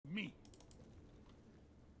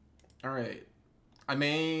Alright. I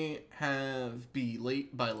may be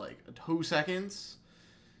late by like 2 seconds,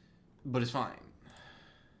 but it's fine.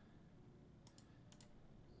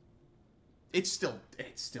 It's still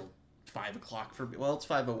 5 o'clock for me. Well, it's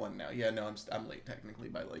 5:01 now. Yeah, no, I'm late technically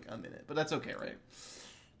by like a minute, but that's okay, right?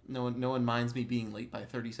 No one minds me being late by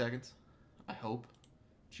 30 seconds. I hope.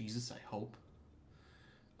 Jesus, I hope.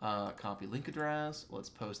 Copy link address. Let's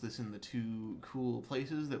post this in the 2 cool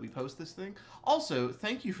places that we post this thing. Also,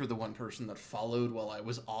 thank you for the 1 person that followed while I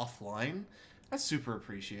was offline. That's super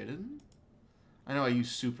appreciated. I know I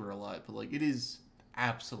use super a lot, but like it is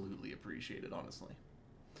absolutely appreciated, honestly.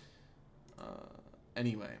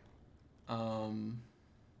 Anyway.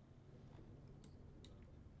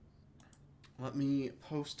 Let me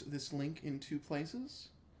post this link in 2 places.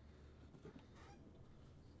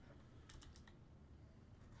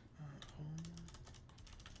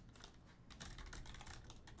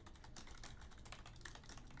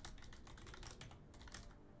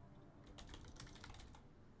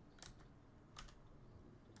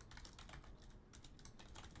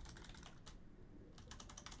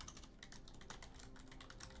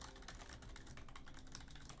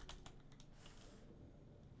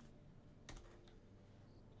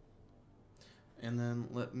 And then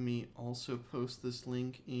let me also post this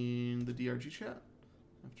link in the DRG chat.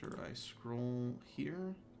 After I scroll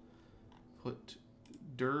here, put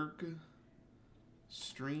Derg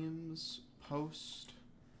streams post.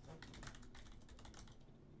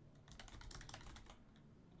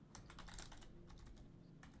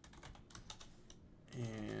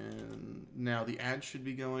 And now the ads should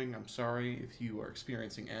be going. I'm sorry if you are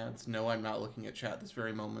experiencing ads. No, I'm not looking at chat this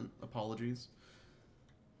very moment. Apologies.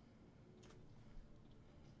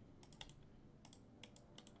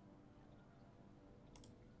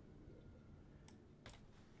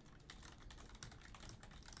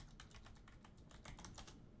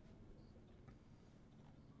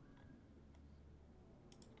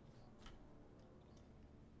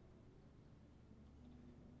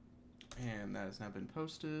 And that has now been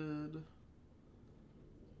posted.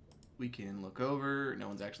 We can look over. No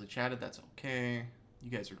one's actually chatted. That's okay.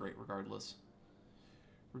 You guys are great regardless.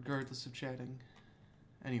 Regardless of chatting.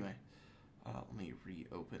 Anyway, let me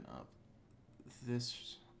reopen up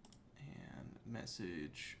this and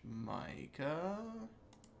message Micah.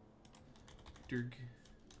 Dirk.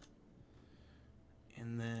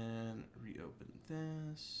 And then reopen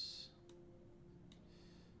this.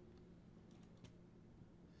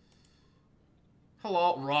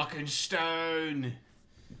 Hello, Rock and Stone.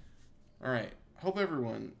 All right. Hope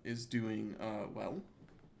everyone is doing well.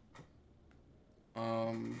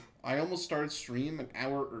 I almost started stream an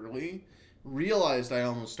hour early. Realized I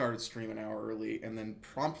almost started stream an hour early, and then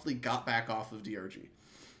promptly got back off of DRG.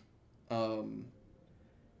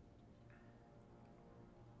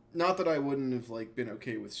 Not that I wouldn't have like been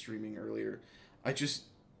okay with streaming earlier. I just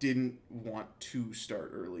didn't want to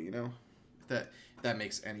start early, you know? That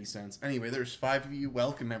makes any sense. Anyway, there's 5 of you.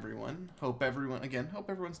 Welcome, everyone. Hope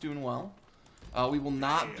everyone's doing well. We will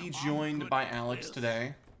not be joined by Alex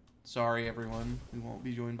today. Sorry, everyone. We won't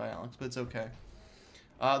be joined by Alex, but it's okay.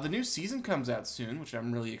 The new season comes out soon, which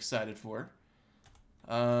I'm really excited for.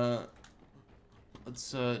 Let's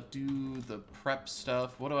do the prep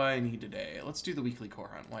stuff. What do I need today? Let's do the weekly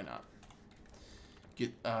core hunt. Why not?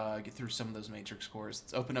 Get through some of those matrix cores.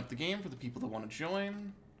 Let's open up the game for the people that want to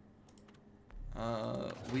join.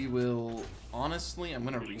 We will, honestly, I'm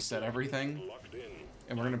going to reset everything,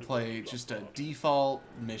 and we're going to play just a default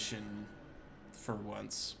mission for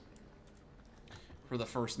once, for the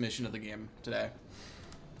first mission of the game today.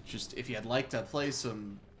 Just, if you'd like to play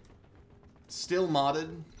some, still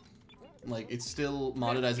modded, like, it's still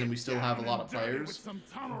modded as in we still have a lot of players,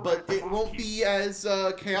 but it won't be as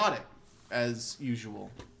chaotic as usual.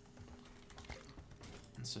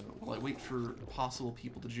 And so, while I wait for possible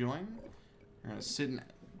people to join, we're gonna sit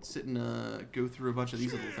and go through a bunch of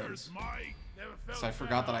these little things. So I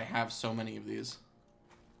forgot that I have so many of these.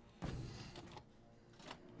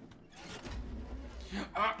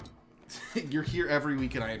 You're here every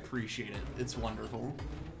week and I appreciate it. It's wonderful.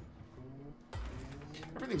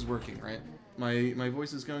 Everything's working, right? My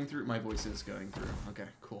voice is going through? My voice is going through. Okay,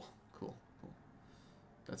 cool.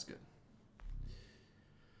 That's good.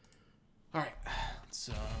 Alright,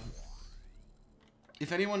 so...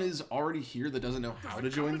 if anyone is already here that doesn't know how to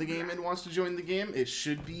join the game and wants to join the game, it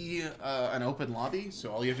should be an open lobby.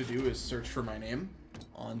 So all you have to do is search for my name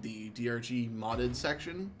on the DRG modded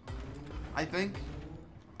section, I think.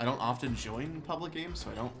 I don't often join public games, so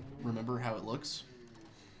I don't remember how it looks.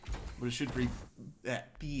 But it should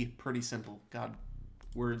be pretty simple. God,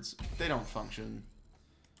 words, they don't function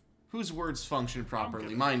Whose words function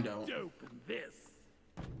properly? Mine don't. This.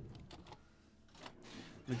 I'm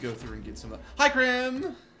gonna go through and get some. Hi,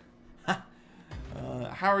 Krim.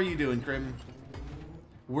 How are you doing, Krim?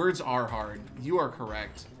 Words are hard. You are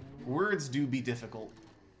correct. Words do be difficult.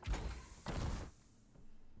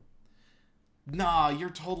 Nah, you're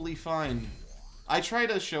totally fine. I try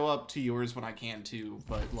to show up to yours when I can too,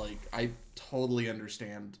 but like, I totally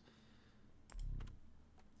understand.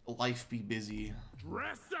 Life be busy.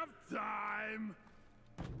 Dress up time.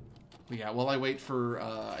 Yeah, while I wait for,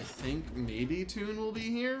 I think maybe Toon will be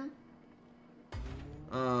here.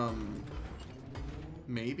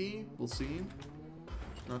 Maybe. We'll see.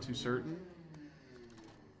 Not too certain.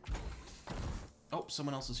 Oh,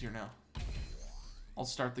 someone else is here now. I'll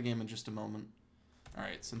start the game in just a moment.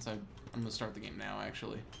 Alright, since I'm gonna start the game now,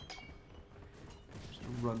 actually. Just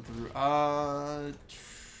gonna run through.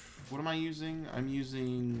 What am I using? I'm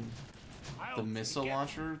using the missile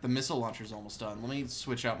launcher. The missile launcher's almost done. Let me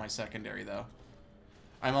switch out my secondary, though.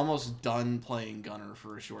 I'm almost done playing Gunner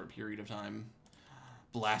for a short period of time.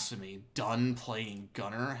 Blasphemy. Done playing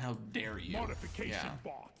Gunner? How dare you? Modification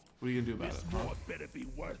bot. What are you gonna do about This it? mod better be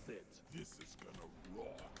worth it. This is gonna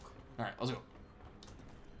rock. Alright, let's go.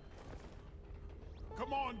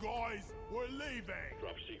 Come on, guys. We're leaving.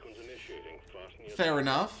 Drop sequence initiating. Fasten your Fair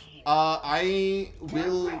enough. I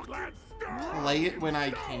will play it when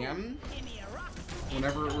I can.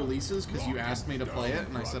 Whenever it releases, because you asked me to play it,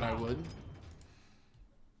 and I said I would.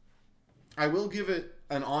 I will give it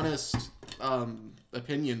an honest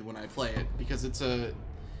opinion when I play it, because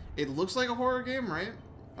it looks like a horror game, right?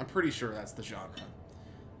 I'm pretty sure that's the genre.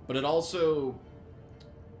 But it also...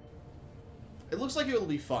 It looks like it will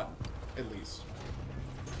be fun, at least.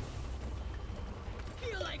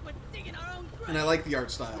 And I like the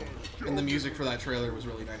art style. And the music for that trailer was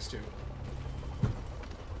really nice, too.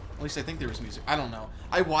 At least I think there was music. I don't know.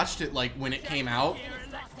 I watched it, like, when it came out.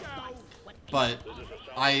 But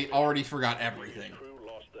I already forgot everything. crew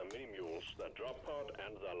lost their mini mules, their drop pod,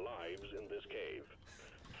 and their lives in this cave.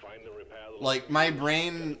 Find and repair the Like, my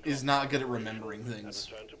brain is not good at remembering and things.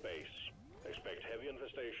 return to base. Expect heavy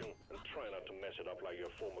infestation and try not to mess it up like your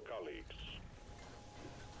former colleagues.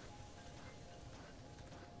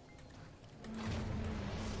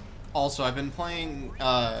 Also, I've been playing,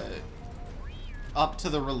 up to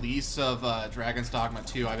the release of Dragon's Dogma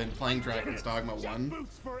 2, I've been playing Dragon's Dogma 1.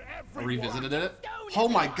 I revisited it. Oh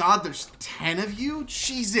my god, there's 10 of you?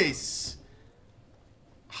 Jesus!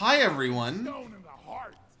 Hi, everyone.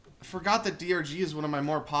 I forgot that DRG is one of my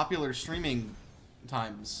more popular streaming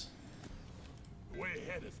times.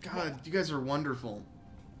 God, you guys are wonderful.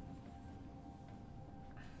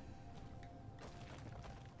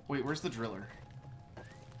 Wait, where's the driller?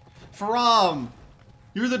 Faram!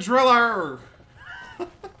 You're the driller!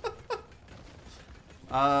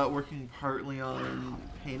 Working partly on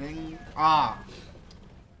painting. Ah,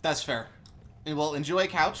 that's fair. Well, enjoy a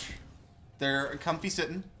couch. They're comfy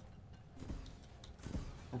sitting.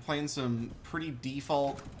 We're playing some pretty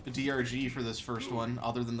default DRG for this first one,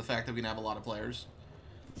 other than the fact that we can have a lot of players.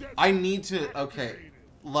 I need to... Okay.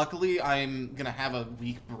 Luckily, I'm gonna have a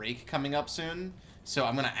week break coming up soon, so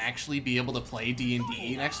I'm gonna actually be able to play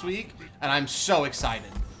D&D next week, and I'm so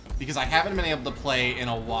excited, because I haven't been able to play in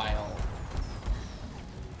a while.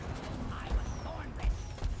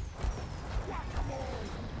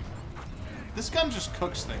 This gun just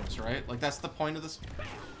cooks things, right? Like, that's the point of this.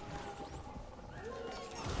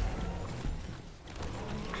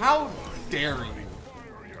 How dare you?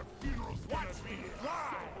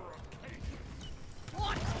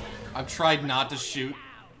 I've tried not to shoot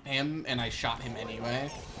him, and I shot him anyway.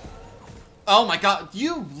 Oh my god,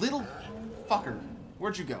 you little fucker.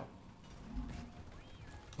 Where'd you go?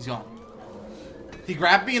 He's gone. He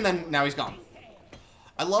grabbed me, and then now he's gone.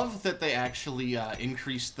 I love that they actually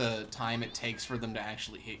increased the time it takes for them to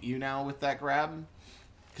actually hit you now with that grab.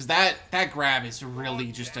 Because that grab is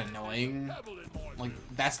really just annoying. Like,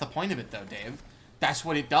 that's the point of it, though, Dave. That's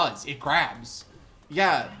what it does. It grabs.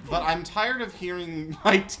 Yeah, but I'm tired of hearing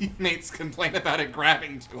my teammates complain about it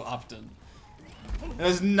grabbing too often. It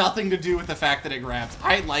has nothing to do with the fact that it grabs.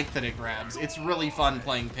 I like that it grabs. It's really fun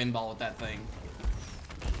playing pinball with that thing.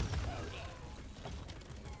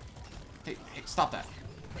 Hey, stop that.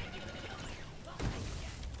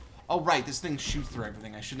 Oh, right, this thing shoots through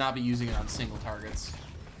everything. I should not be using it on single targets.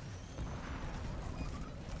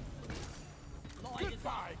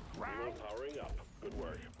 Goodbye, Fuel powering up. Good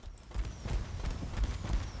work.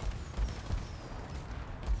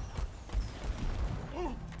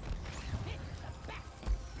 Don't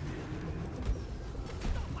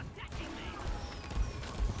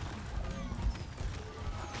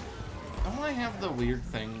I I have the weird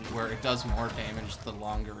thing where it does more damage the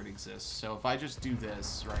longer it exists. So if I just do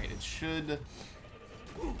this, right, it should...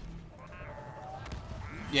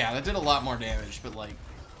 Yeah, that did a lot more damage, but, like,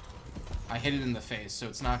 I hit it in the face, so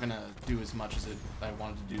it's not gonna do as much as I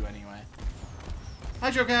wanted to do anyway.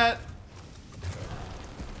 Hi, Joe Cat!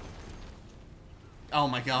 Oh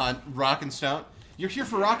my god, Rock and Stone. You're here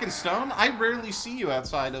for Rock and Stone? I rarely see you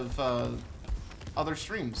outside of other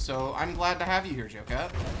streams, so I'm glad to have you here, Joe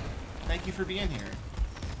Cat. Thank you for being here.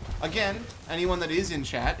 Again, anyone that is in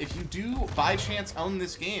chat, if you do by chance own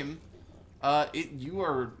this game, you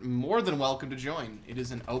are more than welcome to join. It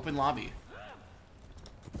is an open lobby.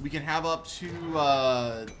 We can have up to,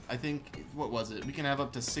 I think, what was it? We can have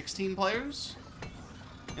up to 16 players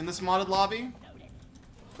in this modded lobby.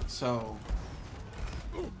 So,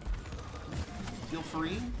 feel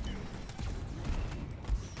free.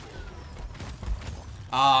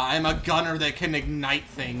 I'm a gunner that can ignite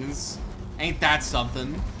things. Ain't that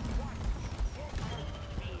something?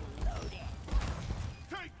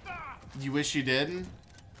 You wish you did?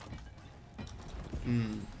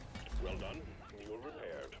 Hmm. Well done. You were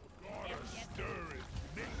repaired.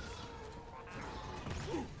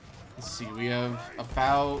 Let's see. We have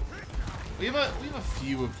about. We have a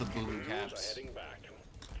few of the blue caps. Heading back.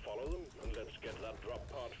 Follow them and let's get that drop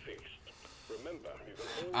pod fixed. Remember, you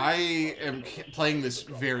can I am playing this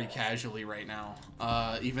very casually right now.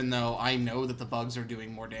 Even though I know that the bugs are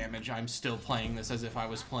doing more damage, I'm still playing this as if I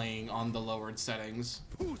was playing on the lowered settings.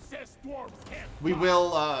 We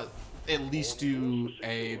will at least do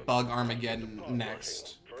a bug Armageddon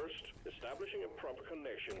next. First, establishing a proper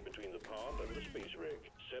connection between the pod and the space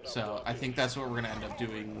rig. So I think that's what we're gonna end up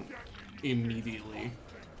doing immediately.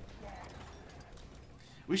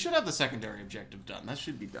 We should have the secondary objective done. That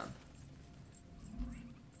should be done.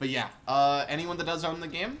 But yeah, anyone that does own the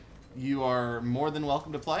game, you are more than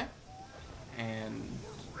welcome to play. And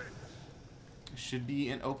it should be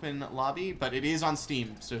an open lobby, but it is on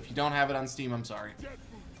Steam. So if you don't have it on Steam, I'm sorry.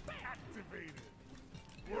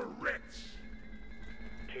 We're rich.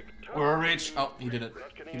 We're rich. Oh, he did it.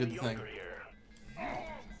 He did the thing.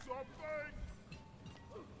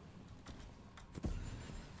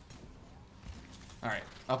 Alright,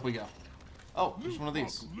 up we go. Oh, there's one of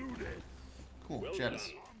these. Cool,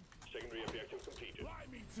 Jettis. Secondary objective completed. Fly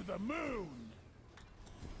me to the moon.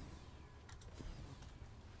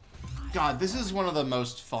 God, this is one of the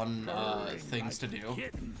most fun things to do.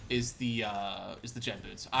 Is the jet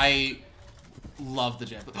boots. I love the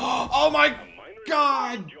jet boots. Oh my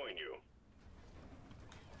God! Join you.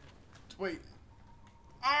 Wait.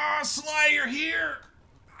 Ah, Sly, you're here!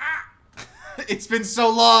 Ah! It's been so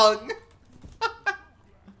long!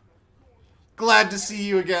 Glad to see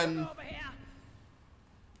you again.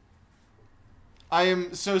 I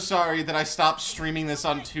am so sorry that I stopped streaming this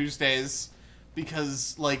on Tuesdays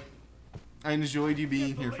because, like, I enjoyed you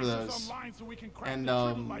being here for those. And,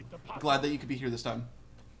 glad that you could be here this time.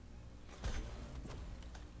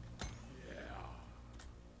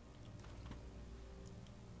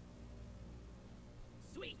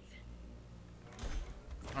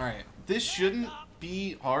 Alright, this shouldn't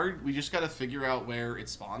be hard. We just gotta figure out where it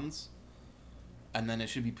spawns. And then it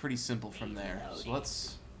should be pretty simple from there. So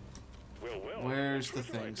let's... Where's the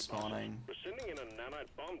thing spawning? We're sending in a nanite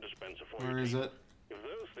bomb dispenser for Where you. is it? If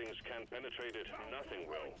those things can't penetrate it, nothing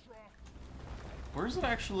will. Where is it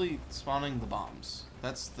actually spawning the bombs?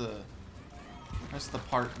 That's the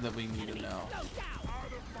part that we need to know.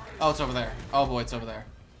 Oh, it's over there. Oh boy, it's over there.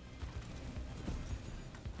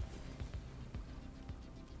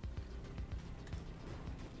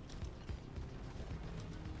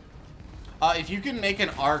 If you can make an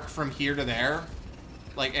arc from here to there,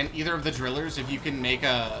 like, and either of the drillers, if you can make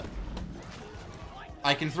a...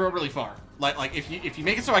 I can throw it really far. Like if you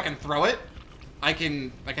make it so I can throw it, I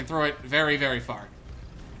can throw it very, very far.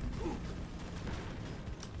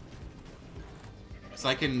 So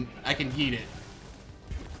I can yeet it.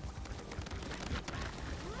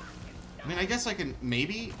 I mean, I guess I can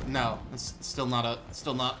maybe. No, it's still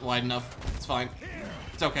not wide enough. It's fine.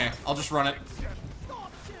 It's okay. I'll just run it.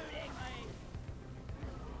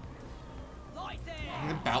 I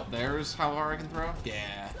think about there is how far I can throw.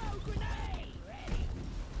 Yeah.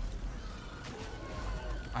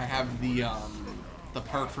 I have the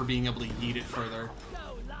perk for being able to yeet it further.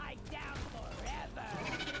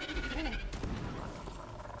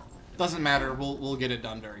 Doesn't matter. We'll get it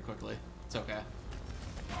done very quickly. It's okay.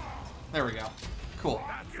 There we go. Cool.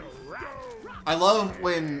 I love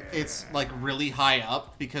when it's like really high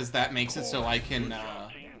up because that makes it so I can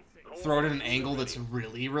throw it at an angle that's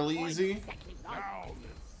really, really easy.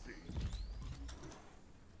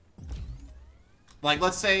 Like,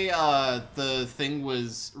 let's say the thing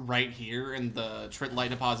was right here and the Trit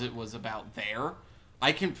Light Deposit was about there.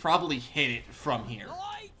 I can probably hit it from here.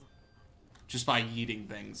 Just by yeeting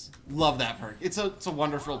things. Love that perk. It's a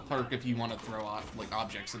wonderful perk if you want to throw out, like,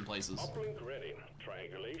 objects in places. Uplink ready.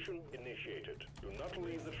 Triangulation initiated. Do not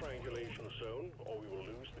leave the triangulation zone or we will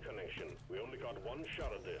lose the connection. We only got one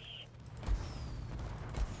shot at this.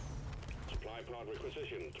 Supply pod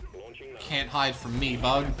requisitioned. Launching now. Can't hide from me,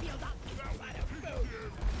 bug.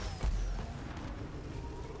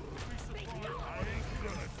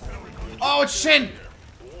 Oh, it's Shin!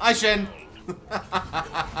 Hi, Shin.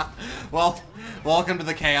 Well, welcome to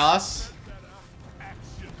the chaos.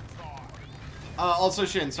 Also,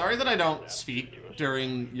 Shin, sorry that I don't speak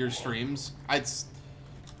during your streams. I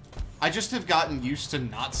just have gotten used to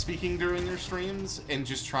not speaking during your streams and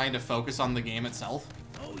just trying to focus on the game itself.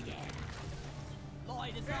 Oh yeah.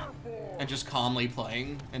 Light is up. And just calmly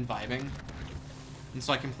playing and vibing. And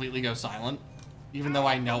so I completely go silent, even though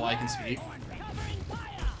I know I can speak. Covering fire.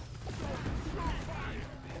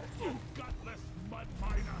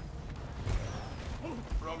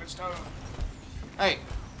 Hey,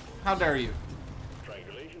 how dare you?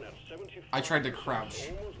 Triangulation at 75. I tried to crouch.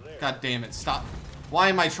 Almost there. God damn it, stop. Why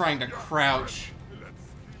am I trying to crouch?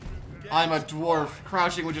 I'm a dwarf.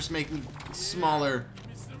 Crouching would just make me smaller.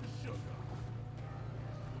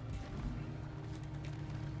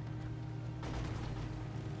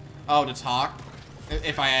 Oh, to talk?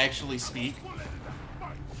 If I actually speak?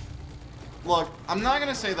 Look, I'm not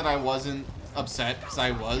gonna say that I wasn't upset, because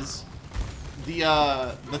I was.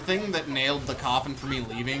 The thing that nailed the coffin for me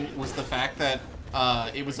leaving was the fact that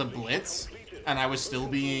it was a blitz, and I was still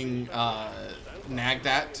being nagged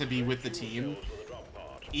at to be with the team,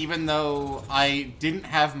 even though I didn't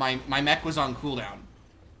have my mech was on cooldown.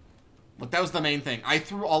 Like, that was the main thing. I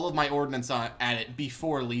threw all of my ordnance at it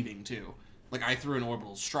before leaving, too. Like, I threw an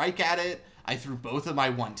orbital strike at it, I threw both of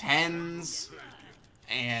my 110s,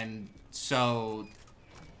 and so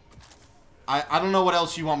I don't know what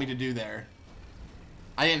else you want me to do there.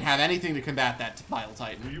 I didn't have anything to combat that Bile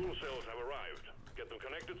Titan. Fuel cells have arrived. Get them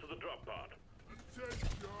connected to the drop pod.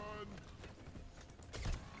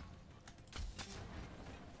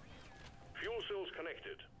 Fuel cells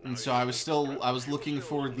connected. And so I was looking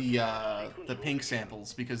for the pink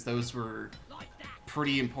samples, because those were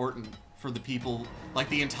pretty important for the people. Like,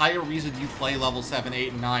 the entire reason you play level 7,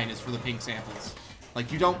 8, and 9 is for the pink samples.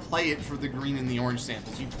 Like, you don't play it for the green and the orange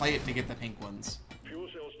samples, you play it to get the pink ones. Fuel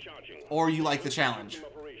cells charging. Or you like the challenge.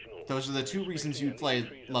 Operational. Those are the two reasons you play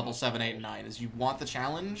level 7, 8, and 9, is you want the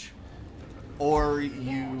challenge, or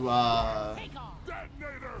you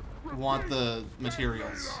want the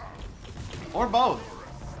materials. Or both.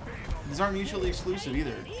 These aren't mutually exclusive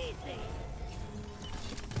either.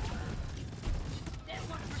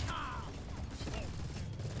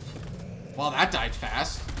 Wow, that died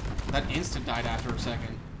fast. That instant died after a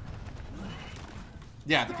second.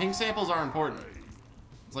 Yeah, the pink samples are important.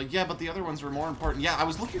 It's like, yeah, but the other ones were more important. Yeah, I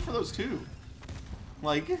was looking for those too.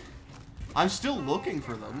 Like, I'm still looking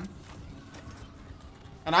for them.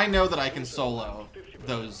 And I know that I can solo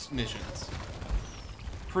those missions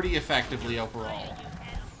pretty effectively overall.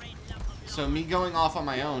 So me going off on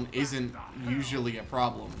my own isn't usually a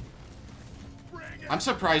problem. I'm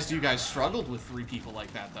surprised you guys struggled with 3 people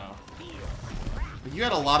like that, though. But you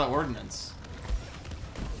had a lot of ordnance.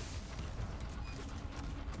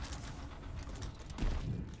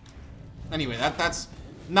 Anyway, that's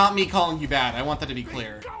not me calling you bad. I want that to be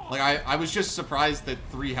clear. Like, I was just surprised that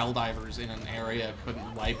 3 Helldivers in an area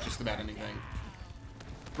couldn't wipe just about anything.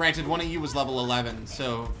 Granted, one of you was level 11,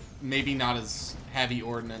 so maybe not as heavy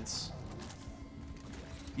ordnance.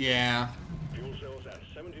 Yeah. Fuel cells at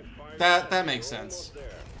 75. That makes sense.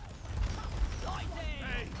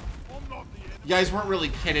 You guys weren't really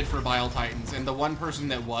kitted for Bile Titans, and the one person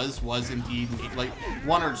that was indeed me. Like,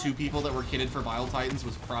 1 or 2 people that were kitted for Bile Titans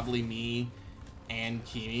was probably me and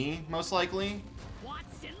Kimi, most likely.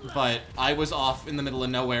 But I was off in the middle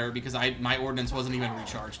of nowhere because my ordnance wasn't even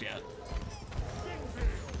recharged yet.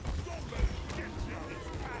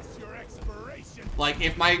 Like,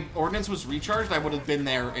 if my ordnance was recharged, I would have been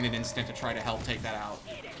there in an instant to try to help take that out.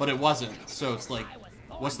 But it wasn't, so it's like,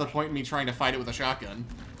 what's the point in me trying to fight it with a shotgun?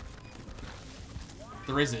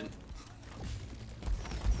 There isn't.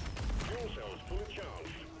 Fuel cells fully charged.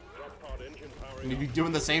 Drop pod engine powering. Maybe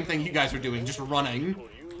doing the same thing you guys are doing, just running. Pull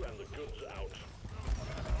you and the goods out.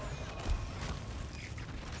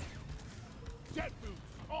 Jet boots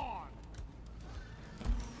on.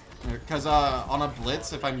 Because on a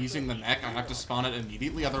blitz, if I'm using the mech, I have to spawn it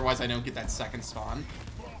immediately, otherwise I don't get that second spawn.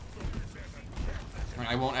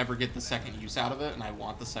 I won't ever get the second use out of it, and I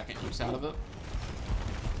want the second use out of it.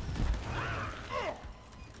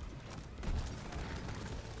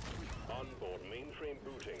 mainframe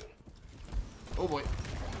booting. Oh boy.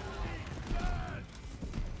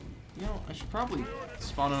 You know, I should probably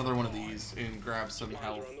spawn another one of these and grab some Supplies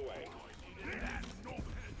health. are on the way.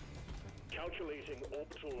 Calculating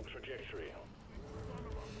orbital trajectory.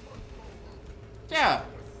 Yeah.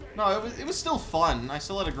 No, it was still fun. I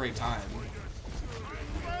still had a great time.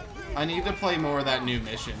 I need to play more of that new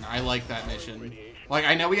mission. I like that mission. Like,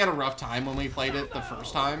 I know we had a rough time when we played it the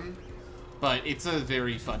first time, but it's a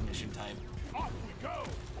very fun mission type.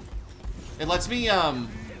 It lets me,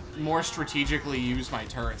 more strategically use my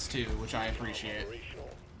turrets, too, which I appreciate.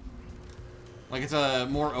 Like, it's a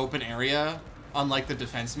more open area, unlike the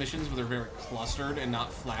defense missions, where they're very clustered and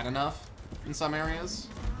not flat enough in some areas.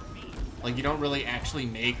 Like, you don't really actually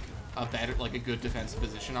make a better, like, a good defensive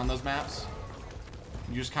position on those maps.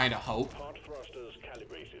 You just kind of hope. Hard thrusters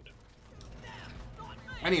calibrated.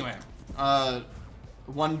 Anyway,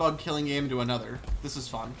 one bug killing game to another. This is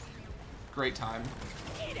fun. Great time.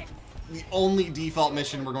 The only default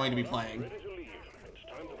mission we're going to be playing. Ready to leave. It's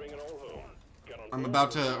time to bring it all home. Get on I'm board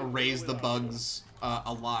about to and erase the bugs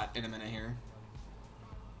a lot in a minute here.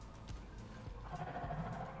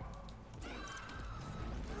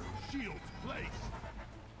 Shield placed.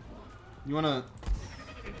 You wanna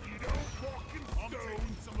If you don't fucking stone,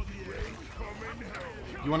 some of the rain come in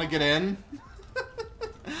hell. you wanna get in?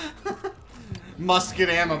 Must get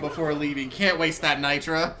ammo before leaving. Can't waste that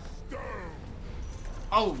nitra.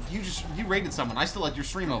 Oh, you raided someone. I still had your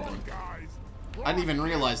stream open. Guys, I didn't even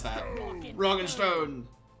realize that. Rock and Stone.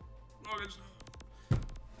 I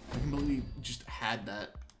can believe you just had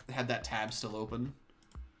that tab still open.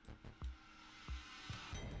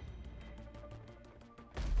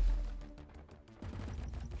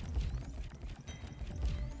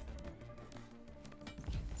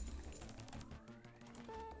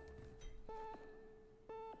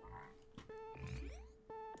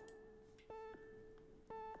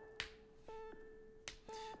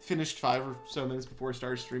 Finished 5 or so minutes before I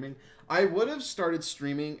started streaming. I would have started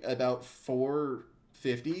streaming about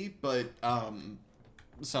 4:50, but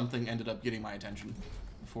something ended up getting my attention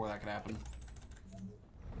before that could happen.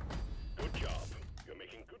 Good job. You're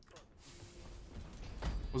making good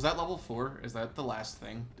progress. Was that level 4? Is that the last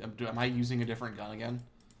thing? Am I using a different gun again?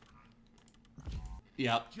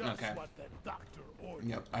 Yep. just Okay. what the doctor ordered.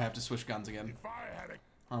 Yep. I have to switch guns again. If I had a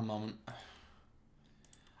A moment.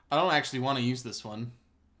 I don't actually want to use this one.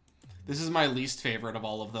 This is my least favorite of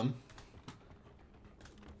all of them.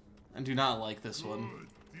 I do not like this one.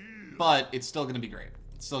 But it's still going to be great.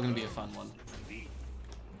 It's still going to be a fun one.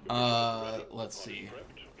 Let's see.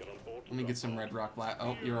 Get on board. Let me get some Red Rock Blast.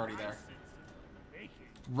 Oh, you're already there.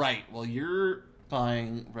 Right. Well, you're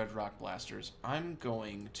buying Red Rock Blasters. I'm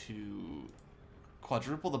going to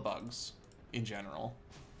quadruple the bugs in general.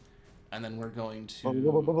 And then we're going to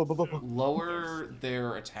lower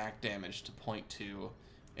their attack damage to 0.2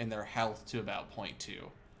 and their health to about 0.2.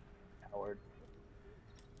 Coward.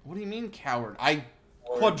 What do you mean, coward? I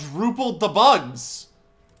quadrupled the bugs!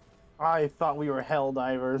 I thought we were hell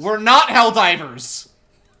divers. We're not hell divers!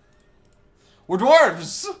 We're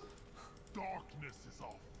dwarves! darkness is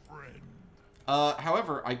our friend.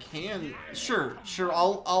 However, I can... Sure,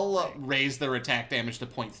 I'll raise their attack damage to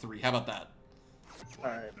 0.3. How about that?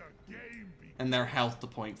 Alright. The game be And their health to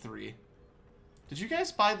 0.3. Did you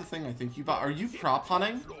guys buy the thing I think you bought? Are you prop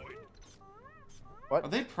hunting? What? Are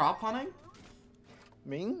they prop hunting?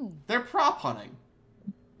 Me? They're prop hunting.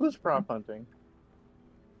 Who's prop hunting?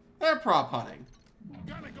 They're prop hunting.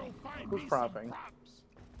 gotta go find Who's me propping? some props.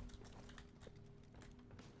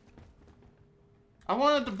 I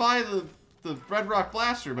wanted to buy the Red Rock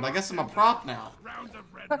Blaster, but I guess I'm a prop now. Round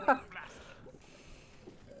of red rock blaster.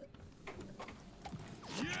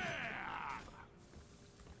 Yeah!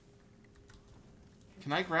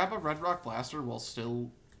 Can I grab a Red Rock Blaster while still...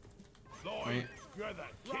 Lloyd, Wait. you're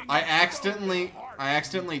the king I of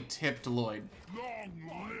accidentally tipped Lloyd. Long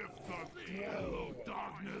live the yellow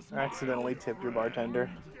darkness. I accidentally tipped your bartender.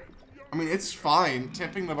 I mean, it's fine.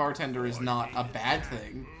 Tipping the bartender is not a bad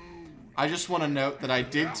thing. I just want to note that I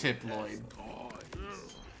did tip Lloyd.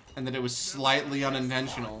 And that it was slightly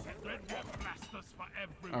unintentional.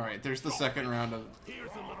 Alright, there's the second round of... Here's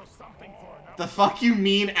a little something for an The fuck you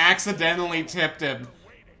mean accidentally tipped him?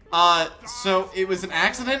 So it was an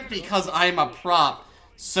accident because I'm a prop.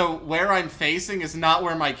 So where I'm facing is not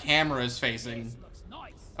where my camera is facing.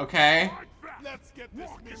 Okay? Let's get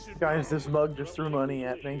this mission. Guys, this mug just threw money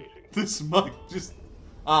at me. This mug just...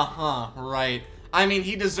 right. I mean,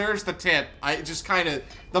 he deserves the tip.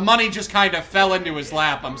 The money just kind of fell into his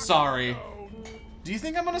lap. I'm sorry. Do you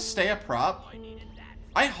think I'm gonna stay a prop?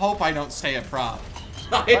 I hope I don't stay a prop.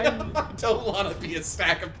 I don't want to be a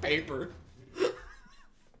stack of paper.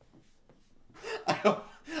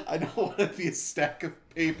 I don't want to be a stack of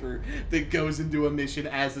paper that goes into a mission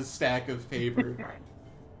as a stack of paper.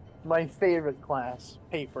 My favorite class,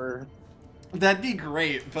 paper. That'd be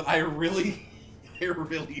great, but I really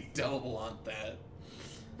don't want that.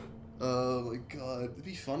 Oh my god, it'd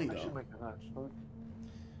be funny I should though. make a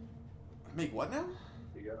Make what now?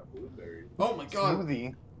 You got blueberries. Oh my god,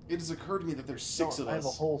 smoothie. it has occurred to me that there's 6 of I have a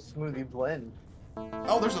us. whole smoothie blend.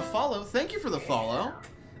 Oh, there's a follow. Thank you for the follow.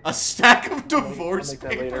 A stack of divorce I'll make that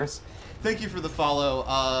later. papers. Thank you for the follow.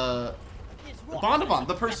 Bondabon,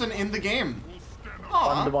 the person in the game.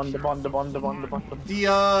 Aw. Bond.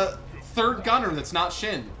 The third gunner that's not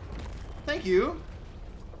Shin. Thank you.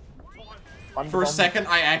 For a second,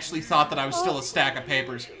 I actually thought that I was still a stack of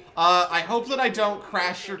papers. I hope that I don't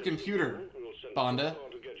crash your computer, Bonda.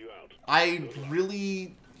 I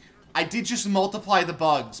did just multiply the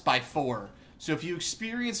bugs by 4. So if you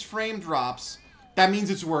experience frame drops, that means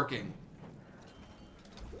it's working.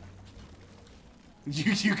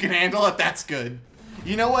 You can handle it? That's good.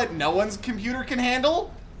 You know what no one's computer can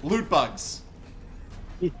handle? Loot bugs.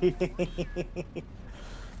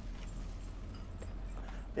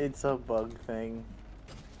 It's a bug thing.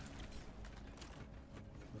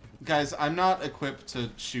 Guys, I'm not equipped to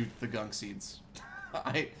shoot the gunk seeds.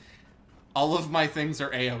 All of my things are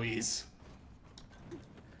AoEs.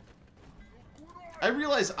 I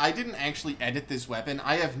realize I didn't actually edit this weapon.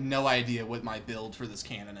 I have no idea what my build for this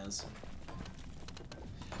cannon is.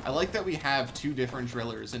 I like that we have 2 different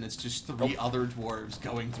drillers and it's just 3 other dwarves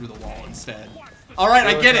going through the wall instead. Alright,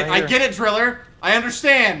 I get it. I get it, driller. I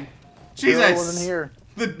understand. Jesus. Driller wasn't here.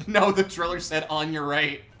 No, the driller said on your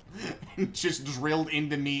right. And just drilled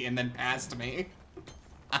into me and then past me.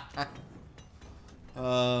 Again,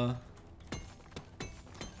 I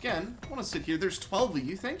want to sit here. There's 12 of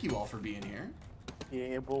you. Thank you all for being here.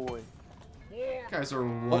 Yeah, boy. You guys are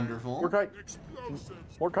wonderful. We're tight.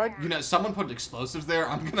 We're tight. You know, someone put explosives there.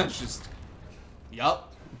 I'm gonna just...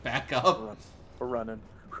 Yup. Back up. We're running.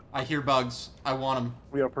 I hear bugs. I want them.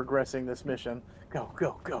 We are progressing this mission. Go,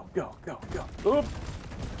 go, go, go, go, go. Oop.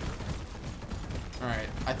 Alright.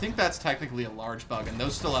 I think that's technically a large bug, and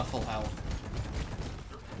those still have full health.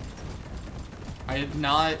 I did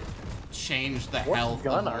not change the health What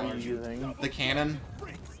gun of the are you large- using? The cannon.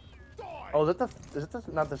 Oh, is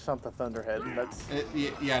that not the Thunderhead? That's.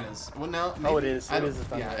 Yeah, it is. Well, no. Oh, it maybe- is. I It don't- is a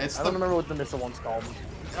Thunderhead. Yeah, it's I don't remember what the missile one's called.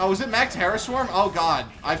 Oh, is it Mac Terraswarm? Oh god,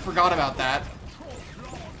 I forgot about that.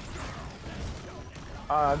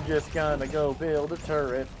 I'm just gonna go build a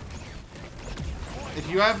turret. If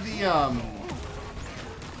you have the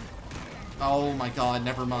oh my god,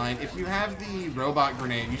 never mind. If you have the robot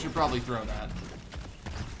grenade, you should probably throw that.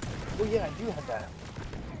 Oh yeah, I do have that.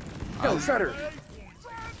 Go, Shredder!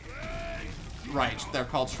 Right, they're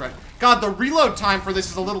called Shred. God, the reload time for this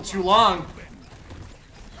is a little too long.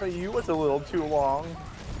 For you, it's a little too long.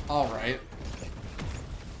 Alright.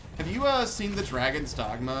 Have you seen the Dragon's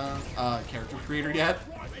Dogma character creator yet?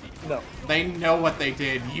 No. They know what they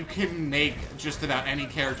did. You can make just about any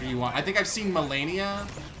character you want. I think I've seen Melania.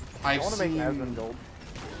 I want to make Asmongold.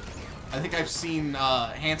 I think I've seen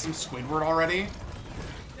handsome Squidward already.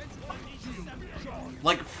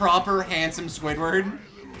 Like proper handsome Squidward.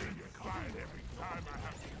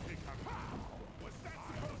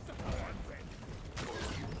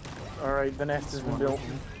 Alright, the nest has been built.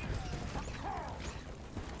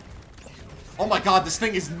 Oh my god, this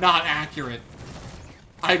thing is not accurate.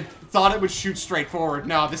 I thought it would shoot straight forward.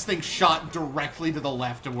 No, this thing shot directly to the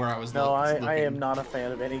left of where I was No, looking. I am not a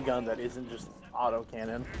fan of any gun that isn't just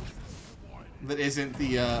autocannon. That isn't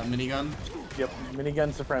the minigun? Yep,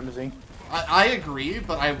 minigun supremacy. I agree,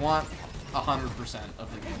 but I want 100%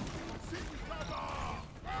 of the game.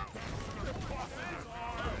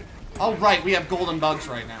 Oh right, we have golden bugs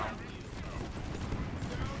right now.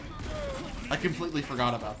 I completely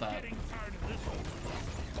forgot about that.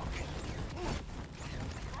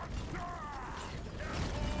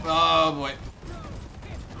 Oh boy.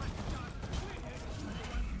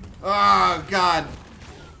 Oh god.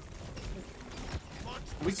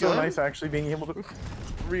 We So good? nice actually being able to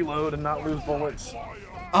reload and not lose bullets.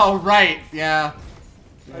 Oh right, yeah.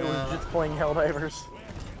 I was just playing Helldivers.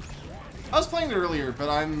 I was playing it earlier, but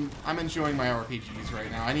I'm enjoying my RPGs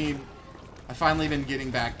right now. I finally been getting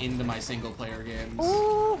back into my single player games.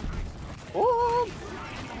 Ooh. Ooh.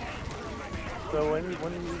 So when are you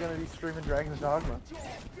gonna be streaming Dragon's Dogma?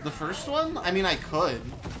 The first one? I mean, I could,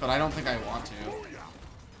 but I don't think I want to.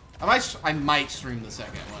 I might stream the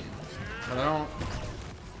second one, but I don't.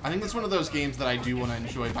 I think it's one of those games that I do want to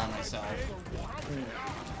enjoy by myself.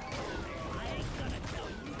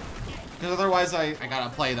 Because otherwise I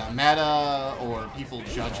gotta play the meta, or people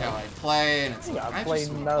judge how I play, and it's You like, gotta I play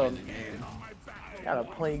just wanna no. play the game. Gotta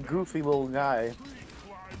play goofy little guy.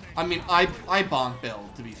 I mean, I bonk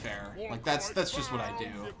build, to be fair. Like, that's just what I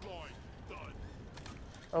do.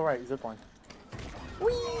 Oh, right, zipline.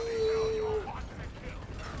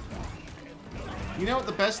 You know what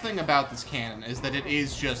the best thing about this cannon is that it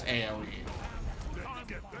is just AoE.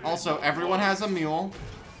 Also, everyone has a mule.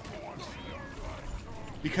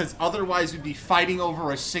 Because otherwise we'd be fighting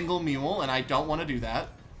over a single mule, and I don't want to do that.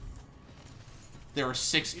 There are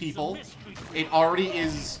 6 people. It already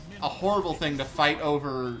is a horrible thing to fight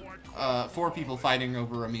over 4 people fighting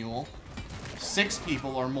over a mule. 6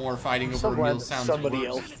 people or more fighting over a mule sounds somebody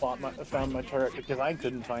worse. else found my turret because I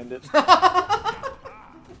couldn't find it.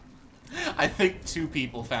 I think 2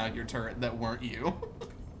 people found your turret that weren't you.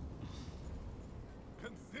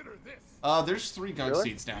 Consider this. There's 3 gunk Really?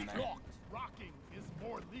 seats down there. Rocking is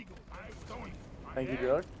more legal. I'm going. Thank you,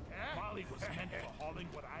 Driller. Molly was meant for hauling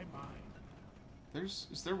what I mine.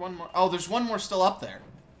 Is there one more? Oh, there's one more still up there.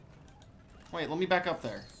 Wait, let me back up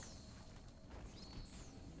there.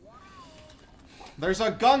 There's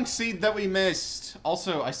a gunk seed that we missed.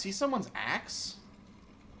 Also, I see someone's axe.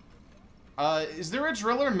 Is there a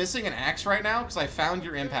driller missing an axe right now? Because I found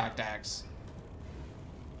your impact axe.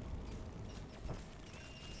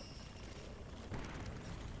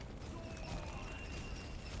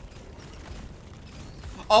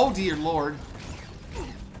 Oh, dear lord.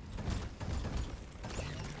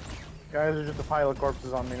 Guys, there's just a pile of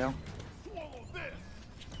corpses on me now. Swallow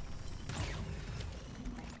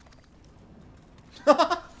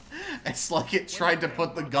this. It's like it tried to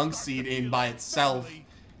put the gunk seed in by itself.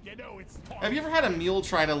 You know it's Have you ever had a mule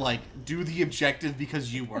try to, like, do the objective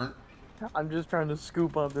because you weren't? I'm just trying to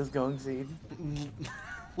scoop up this gunk seed.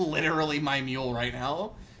 Literally my mule right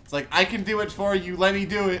now. It's like, I can do it for you, let me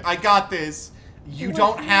do it, I got this. You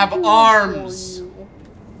don't have arms!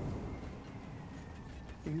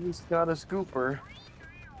 He's got a scooper.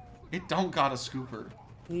 It don't got a scooper.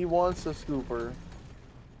 He wants a scooper.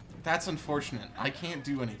 That's unfortunate. I can't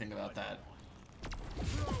do anything about that.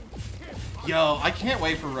 Yo, I can't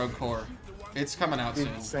wait for Rogue Core. It's coming out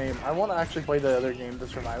soon. Dude, same. I want to actually play the other game, the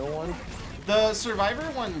survival one. The Survivor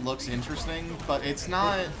one looks interesting, but it's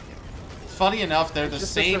not... Funny enough, they're the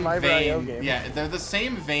just a same Survivor IO vein. game. Yeah, they're the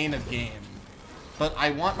same vein of game. But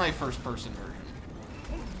I want my first-person version.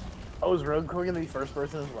 Oh, is Rogue Core gonna be first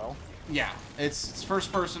person as well? Yeah, it's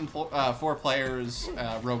first-person, 4 players,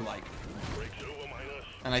 roguelike.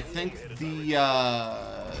 And I think the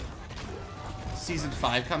Season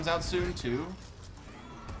 5 comes out soon, too.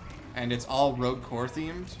 And it's all Rogue Core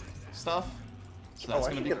themed stuff. So that's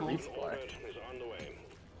going to be cool. Resupply.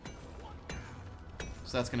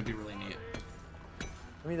 So that's going to be really neat.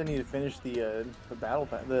 I mean, I need to finish the battle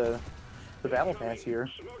the battle pass here.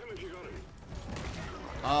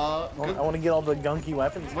 I want to get all the gunky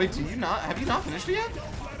weapons. Wait, do you not? Have you not finished it yet?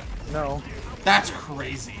 No. That's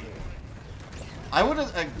crazy. I would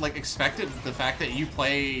have like expected the fact that you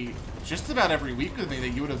play just about every week with me that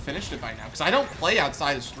you would have finished it by now, because I don't play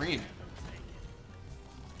outside of stream.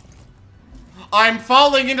 I'm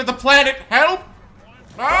falling into the planet. Help!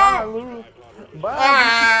 Bye, Ah! Lou. Bye.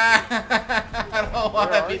 Ah! I don't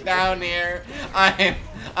want to be down here.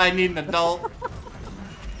 I need an adult.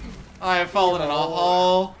 I have fallen in a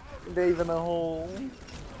hole. Dave in a hole.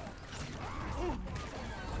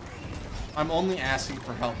 I'm only asking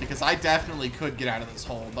for help because I definitely could get out of this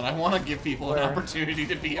hole, but I want to give people an Where? opportunity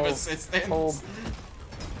to be of assistance. Hold.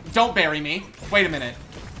 Don't bury me. Wait a minute.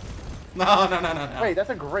 No, no, no, no, no. Wait,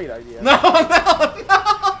 that's a great idea. No, no, no.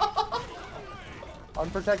 I'm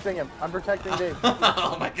protecting him. I'm protecting Dave.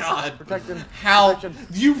 Oh my god. Protect him. How? Protect him.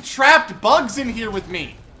 You've trapped bugs in here with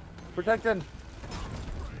me. Protect him.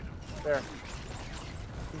 There.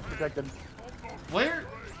 He's protected. Where?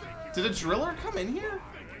 Did a driller come in here?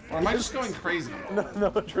 Or am I just going crazy? No,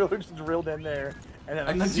 the driller just drilled in there. And then,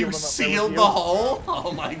 And I then you him up there with sealed you. the hole?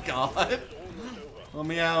 Oh my god. Let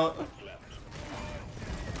me out.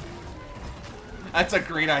 That's a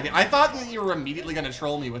great idea. I thought that you were immediately going to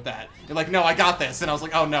troll me with that. You're like, no, I got this. And I was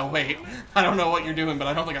like, oh no, wait. I don't know what you're doing, but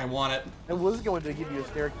I don't think I want it. I was going to give you a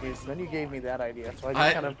staircase, and then you gave me that idea. So I just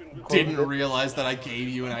I kind of didn't realize that I gave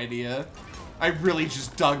you an idea. I really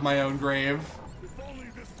just dug my own grave. If only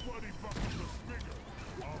this bloody bucket was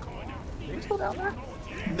bigger. Are you still down there?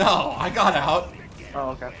 No, I got out. Oh,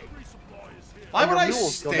 okay. Why would your I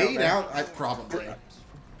mule's still stay down down? Probably.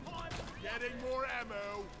 Getting more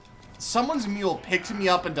ammo. Someone's mule picked me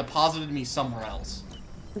up and deposited me somewhere else.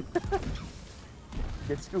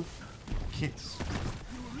 Get scooped. Yes.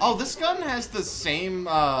 Oh, this gun has the same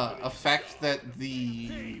effect that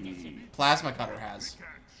the plasma cutter has,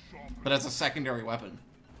 but as a secondary weapon.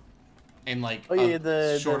 In like Oh yeah,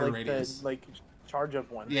 a shorter the radius. the charge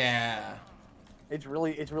up one. Yeah. It's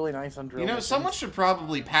really nice on drill. You know, missions. someone should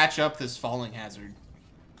probably patch up this falling hazard.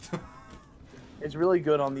 It's really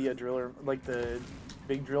good on the driller, like the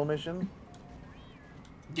big drill mission.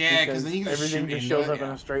 Yeah, because then you can just everything shoot just into shows it, up in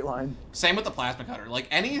yeah. a straight line. Same with the plasma cutter. Like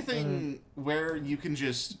anything where you can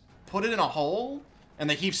just put it in a hole and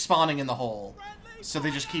they keep spawning in the hole, so they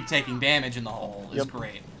just keep taking damage in the hole is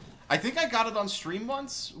great. I think I got it on stream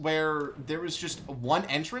once where there was just one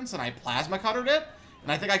entrance and I plasma cuttered it, and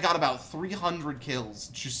I think I got about 300 kills.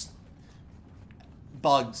 Just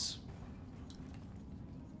bugs.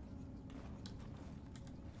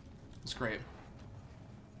 It's great.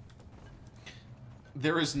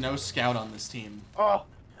 There is no scout on this team. Oh,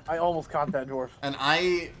 I almost caught that dwarf. And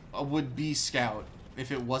I would be scout if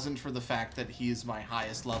it wasn't for the fact that he is my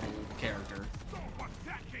highest level character.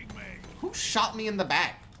 Who shot me in the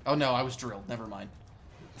back? Oh no, I was drilled. Never mind.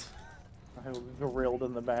 I was drilled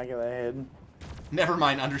in the back of the head. Never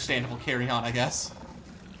mind. Understandable. Carry on, I guess.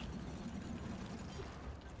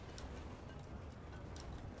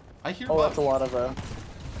 I hear Oh, bugs. that's a lot of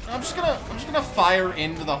I'm just gonna fire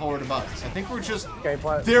into the horde of bugs. I think we're just. Okay,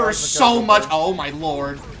 There is so much. Oh my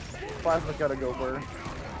lord. Plasma gotta go burn.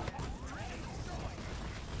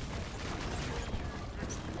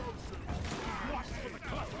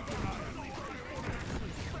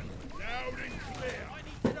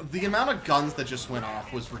 The amount of guns that just went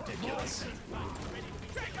off was ridiculous.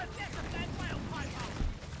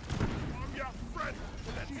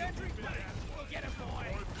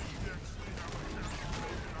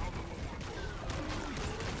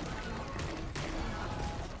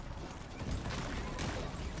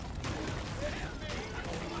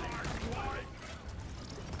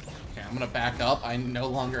 Okay, I'm gonna back up. I no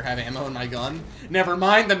longer have ammo in my gun. Never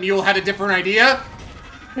mind, the mule had a different idea.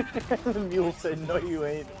 The mule said, "No, you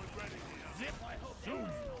ain't."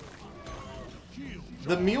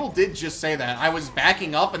 The mule did just say that. I was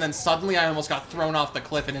backing up, and then suddenly I almost got thrown off the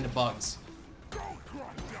cliff and into bugs.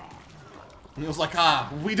 And he was like,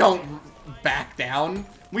 we don't back down.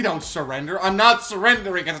 We don't surrender. I'm not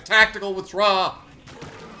surrendering as a tactical withdrawal.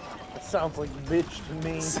 It sounds like bitch to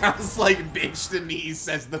me. Sounds like bitch to me,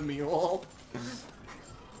 says the mule.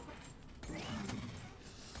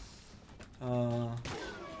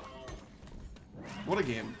 What a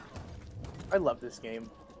game. I love this game.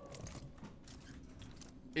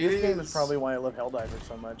 This game is probably why I love Helldivers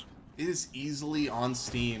so much. It is easily on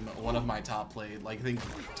Steam one of my top played, like I think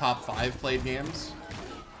top 5 played games.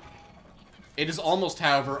 It is almost,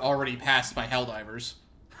 however, already passed by Helldivers.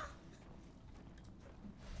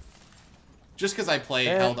 Just because I play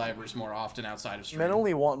Helldivers more often outside of stream. Men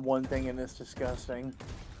only want one thing, and it's disgusting.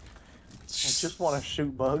 I just want to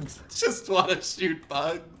shoot bugs. Just want to shoot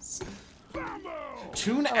bugs.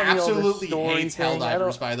 Toon I don't need all this absolutely story hates thing. I Helldivers,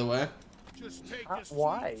 don't- by the way.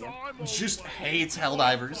 Why? Just hates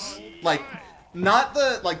Helldivers. Like, not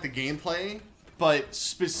the gameplay, but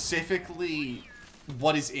specifically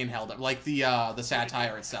what is in Helldivers. Like the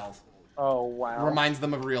satire itself. Oh wow. Reminds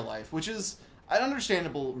them of real life, which is an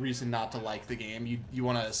understandable reason not to like the game. You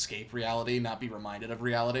want to escape reality, not be reminded of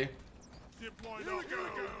reality.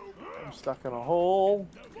 I'm stuck in a hole.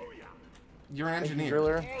 You're an Thank you, engineer.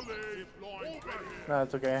 driller. No,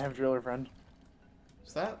 it's okay. I have driller friend.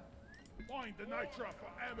 Is that? Find the nitro for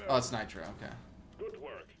ammo. Oh, it's Nitro. Okay. Good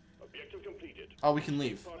work. Objective completed. Oh, we can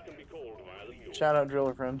leave. Part can be called via the mule. Shout out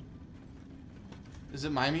driller friend. Is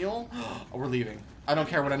it my mule? Oh, we're leaving. I don't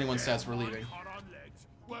care what anyone says. We're leaving. Hot on legs.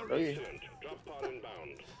 Where Oh, is yeah. Excellent. Drop pod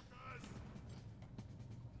inbound.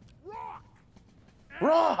 Rock?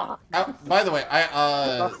 Raw! By the way,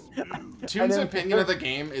 Toon's didn't- opinion of the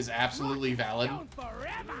game is absolutely valid. Supplies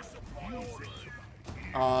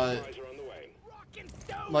are on the way.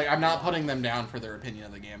 Like, I'm not putting them down for their opinion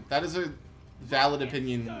of the game. That is a valid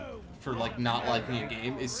opinion for, like, not liking a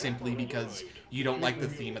game, is simply because you don't like the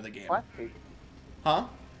theme of the game. What? Huh?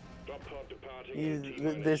 Drop pod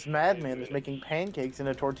departing. This madman is making pancakes in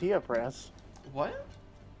a tortilla press. What?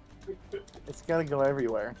 It's gonna go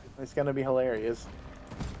everywhere. It's gonna be hilarious.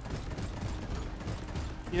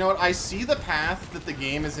 You know what? I see the path that the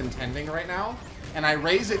game is intending right now, and I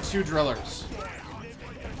raise it 2 drillers.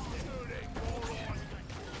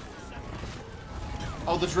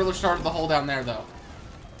 Oh, the driller started the hole down there, though.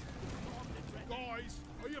 Guys,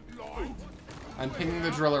 are you blind? I'm pinging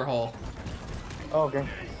the driller hole. Oh, okay.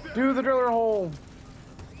 Do the driller hole!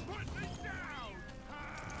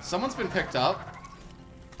 Someone's been picked up.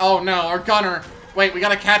 Oh no, our gunner! Wait, we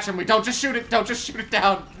gotta catch him. We don't just shoot it. Don't just shoot it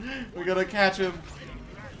down. We gotta catch him.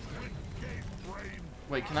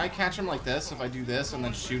 Wait, can I catch him like this? If I do this and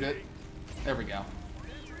then shoot it? There we go.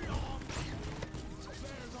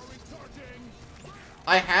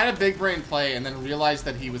 I had a big brain play and then realized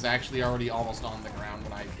that he was actually already almost on the ground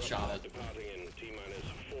when I shot it.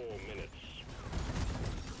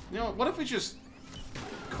 You know, what if we just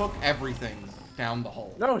cook everything down the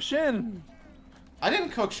hole? No, Shin! I didn't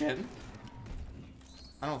cook Shin.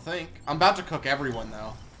 I don't think. I'm about to cook everyone,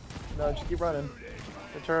 though. No, just keep running.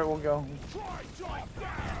 The turret will go.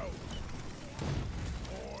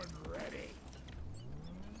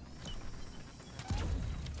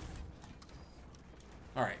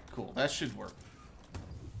 Alright, cool. That should work.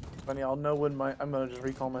 Funny, I'll know when my... I'm gonna just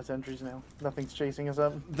recall my sentries now. Nothing's chasing us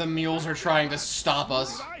up. The mules are trying to stop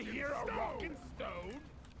us. I hear a rockin' stone.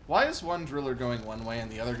 Why is one driller going one way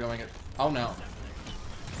and the other going at... Oh, no.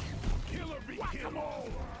 Killer be killed.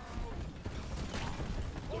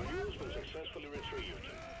 The mule's been successfully retrieved.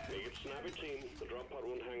 Make it snappy, team. The drop pod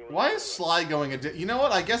won't hang around. Why is Sly going a... You know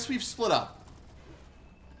what? I guess we've split up.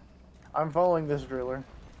 I'm following this driller.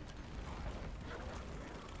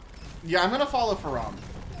 Yeah, I'm gonna follow Faram.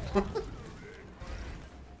 Drop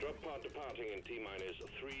pod departing in T-minus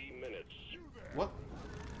 3 minutes. What?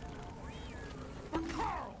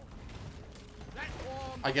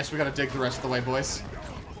 I guess we gotta dig the rest of the way, boys.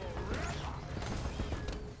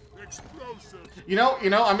 Explosive. You know,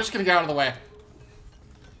 I'm just gonna get out of the way.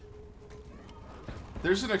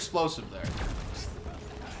 There's an explosive there.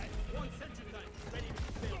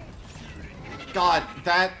 God,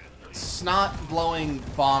 that snot-blowing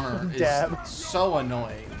bomber is Dab. so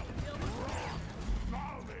annoying.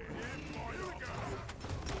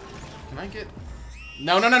 Can I get...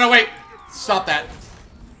 No, no, no, no, wait! Stop that.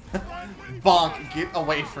 Bonk, get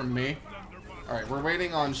away from me. Alright, we're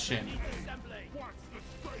waiting on Shin.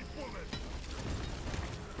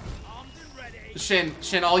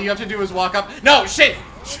 Shin, all you have to do is walk up. No, Shin!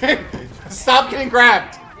 Shin! Stop getting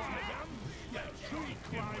grabbed!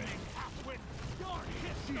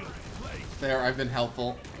 There, I've been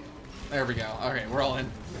helpful. There we go. Okay, we're all in.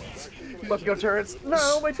 Let's go, turrets.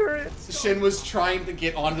 No, my turrets! Shin was trying to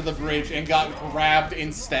get onto the bridge and got grabbed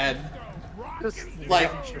instead. Just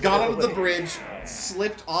Like, got onto the bridge,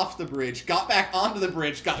 slipped off the bridge, got back onto the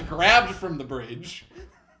bridge, got grabbed from the bridge.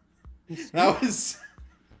 That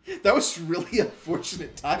was really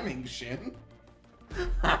unfortunate timing, Shin.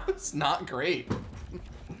 That was not great.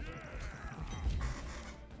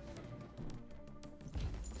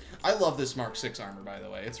 I love this Mark 6 armor, by the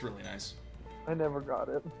way. It's really nice. I never got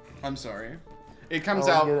it. I'm sorry. It comes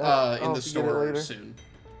I'll out get it- in I'll the get it store later. soon.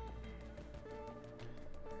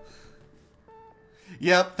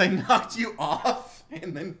 Yep, they knocked you off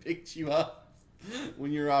and then picked you up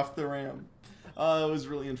when you're off the ramp. It was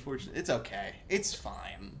really unfortunate. It's okay. It's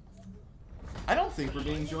fine. I don't think we're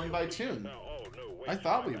being joined by Toon. Oh, no, wait. I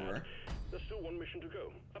thought we were. There's still one mission to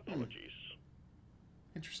go. Apologies.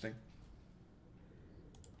 Interesting.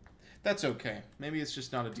 That's okay. Maybe it's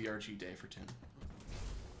just not a DRG day for Toon.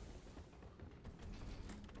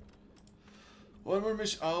 One more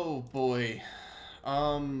mission. Oh boy.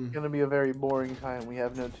 It's gonna be a very boring time. We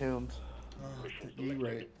have no tunes. You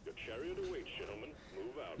right. Your chariot awaits, gentlemen.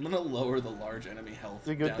 Move out. I'm gonna lower the large enemy health. It's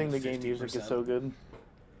a good down thing to the game music is 50%. so good.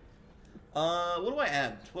 What do I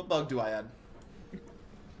add? What bug do I add?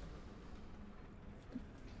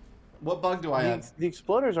 What bug do I add? The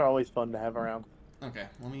exploders are always fun to have around. Okay,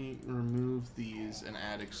 let me remove these and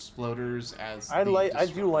add exploders as I the do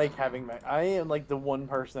disruptor. like having I am like the one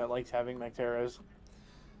person that likes having Magteras.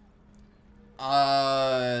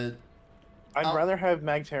 I'd I'll- rather have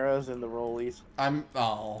Magteras than the Rollies.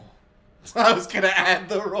 Oh. I was gonna add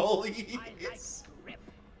the rollies.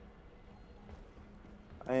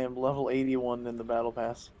 I am level 81 in the battle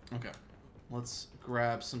pass. Okay. Let's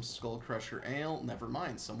grab some Skull Crusher Ale. Never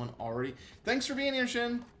mind, someone already... Thanks for being here,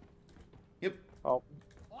 Shin. Yep. Oh,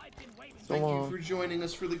 I've been waiting. so Thank you long. for joining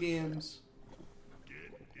us for the games.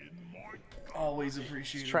 Always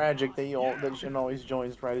appreciate It's it. tragic that Shin always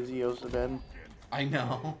joins right as he goes to bed. I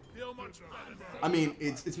know. Feel much better. I mean,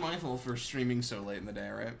 it's my fault for streaming so late in the day,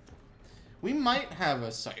 right? We might have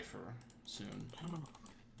a cipher soon.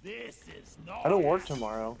 This is not. I don't work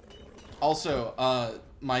tomorrow. Also,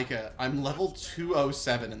 Micah, I'm level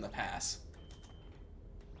 207 in the pass.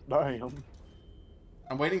 I am.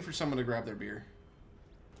 I'm waiting for someone to grab their beer.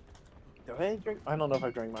 Do I drink? I don't know if I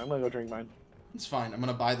drank mine. I'm gonna go drink mine. It's fine. I'm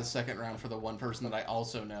gonna buy the second round for the one person that I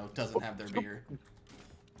also know doesn't have their beer.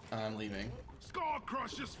 I'm leaving. Skull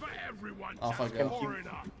crushers for everyone. Off I Just go. pour it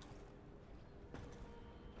up.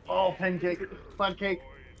 Oh, pancake, flat cake.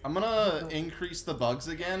 I'm gonna increase the bugs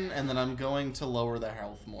again, and then I'm going to lower the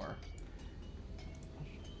health more.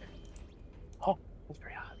 Oh, it's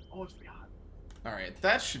very hot. Oh, it's very hot. Alright,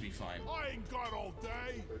 that should be fine. I ain't got all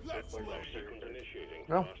day. Let's Launch load it. sequence initiating.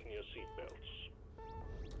 No. Fasten your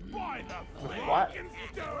seatbelts. By the What?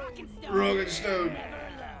 fucking stone. Rock Stone.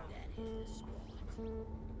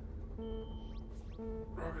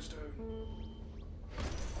 Rock Stone.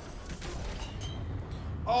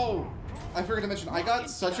 Oh, I forgot to mention, I got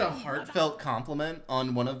such a heartfelt compliment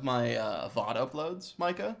on one of my VOD uploads,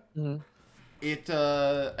 Micah. Mm-hmm. It,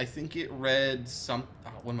 I think it read some... Oh,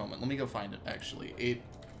 one moment, let me go find it, actually.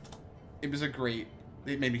 It was a great...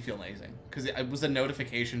 It made me feel amazing. Because it was a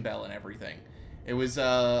notification bell and everything. It was,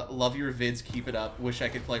 love your vids, keep it up, wish I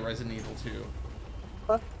could play Resident Evil 2.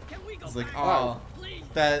 Huh? It's like, oh,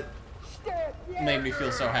 that made me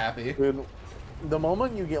feel so happy. Dude, the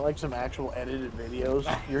moment you get like some actual edited videos,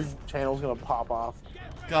 your channel's gonna pop off.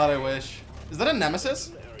 God, I wish. Is that a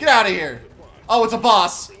nemesis? Get out of here! Oh, it's a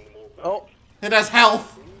boss! Oh, It has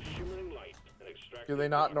health! Shimmering light and extract. do they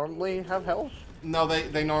not normally have health? No,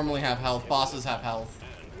 they normally have health. Bosses have health.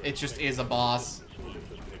 It just is a boss.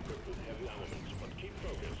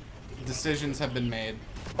 Decisions have been made.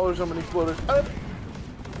 Oh, there's somebody exploded.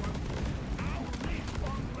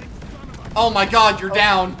 Oh my god, you're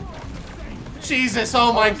down! Jesus,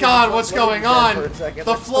 oh my god, what's going on?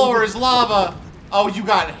 The floor is lava! Oh, you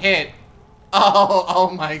got hit.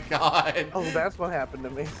 Oh my god. Oh, that's what happened to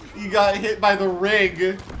me. You got hit by the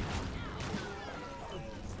rig.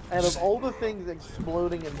 And of all the things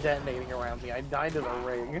exploding and detonating around me, I died to the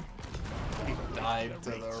rig. He died to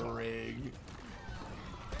the rig.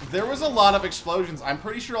 There was a lot of explosions. I'm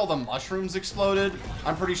pretty sure all the mushrooms exploded.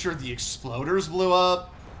 I'm pretty sure the exploders blew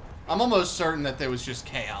up. I'm almost certain that there was just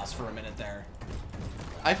chaos for a minute there.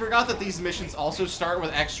 I forgot that these missions also start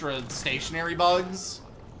with extra stationary bugs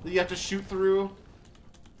that you have to shoot through.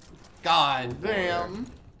 God damn.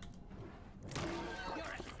 You're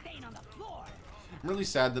a stain on the floor. I'm really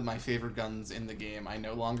sad that my favorite guns in the game I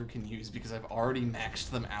no longer can use because I've already maxed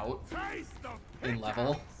them out Taste the in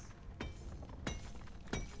level.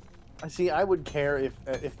 I see. I would care if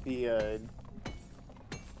the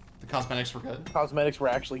The cosmetics were good. cosmetics were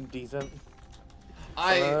actually decent.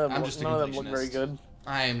 I'm just a none of them look very completionist. good.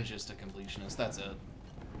 I'm just a completionist, that's it.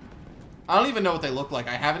 I don't even know what they look like.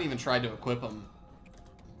 I haven't even tried to equip them.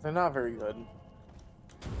 They're not very good.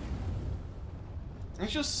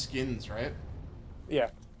 It's just skins, right? Yeah.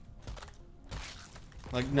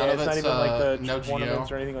 Like, none Yeah, of it's it's, not even like the no tournaments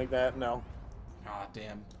Geo. or anything like that. No. Ah,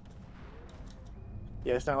 damn.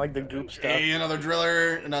 Yeah, it's not like the goop stuff. Hey, another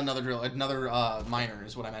driller. Not another driller. Another, miner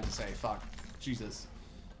is what I meant to say. Fuck. Jesus.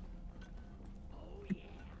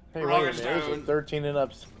 Hey, Rock wait a minute. There's a Stone. 13 and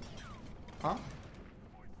ups. Huh?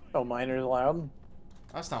 Oh, miners allowed?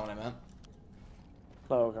 That's not what I meant.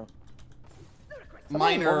 Oh, okay.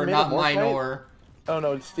 Miner, made not a morph minor. Oh,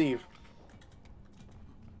 no, it's Steve.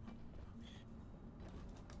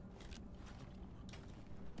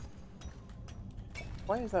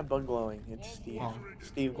 Why is that bug glowing? It's Steve. Oh.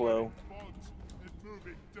 Steve Glow. bugs, and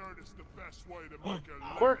moving dirt is the best way to make a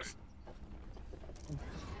living. Quirks!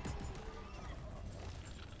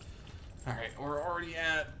 Alright, we're already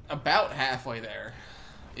at about halfway there.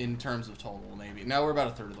 In terms of total, maybe. No, we're about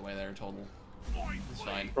a third of the way there total. It's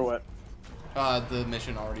fine. For what? The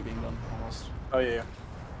mission already being done, almost. Oh, yeah.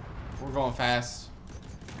 We're going fast.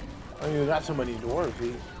 I mean, we got so many dwarves.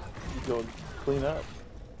 You go clean up.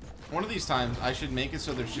 One of these times, I should make it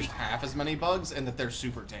so there's just half as many bugs and that they're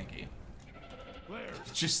super tanky. Flares,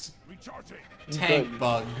 Just recharging. tank Good.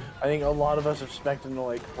 bug. I think a lot of us have spec'd into,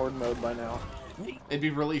 like, horde mode by now. It'd be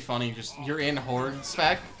really funny, just you're in horde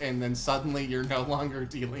spec, and then suddenly you're no longer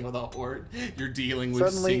dealing with a horde. You're dealing with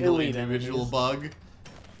Suddenly single elite individual enemies. bug.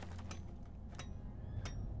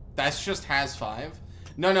 That's just has 5.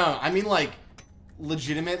 No, I mean like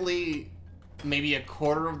legitimately maybe a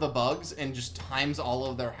quarter of the bugs and just times all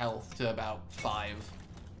of their health to about 5.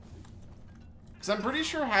 Because I'm pretty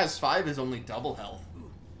sure has 5 is only double health.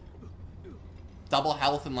 Double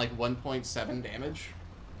health and like 1.7 damage.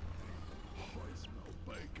 I smell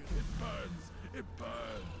bacon. It burns. It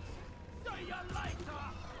burns. See you later.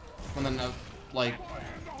 And then like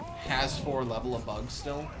has 4 level of bugs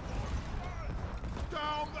still.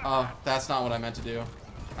 Down the Oh, that's not what I meant to do.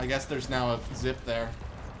 I guess there's now a zip there.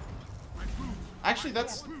 Actually,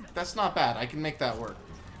 that's not bad. I can make that work.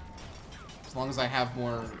 As long as I have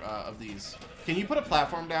more of these. Can you put a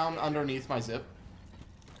platform down underneath my zip?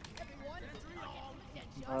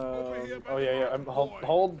 Oh, yeah.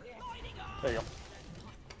 Hold. There you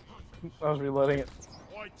go. I was reloading it.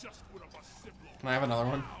 I just put up a symbol. Can I have another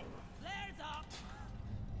one? Flares up.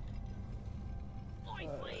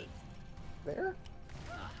 There?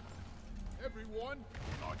 Everyone,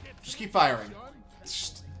 Just keep firing.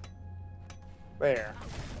 There.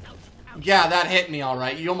 Yeah, that hit me all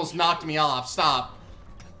right. You almost knocked me off. Stop.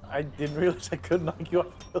 I didn't realize I could knock you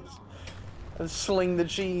off. And sling the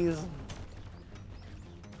cheese.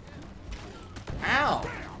 Ow.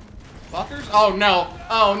 Fuckers. Oh no.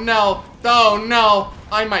 Oh no. Oh no.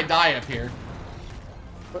 I might die up here.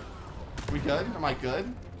 We good? Am I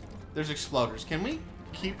good? There's exploders. Can we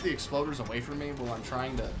keep the exploders away from me while I'm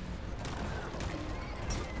trying to...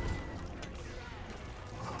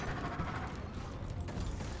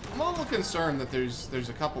 I'm a little concerned that there's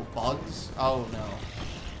a couple bugs. Oh no.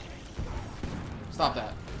 Stop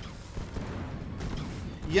that.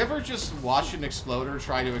 You ever just watch an exploder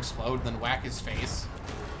try to explode, then whack his face?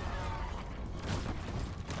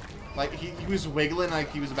 Like, he was wiggling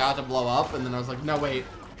like he was about to blow up, and then I was like, no, wait.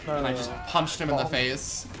 And I just punched him in the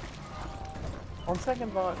face. On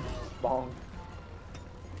second thought, bong.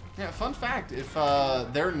 Yeah, fun fact, if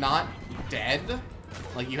they're not dead,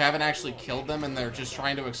 like you haven't actually killed them and they're just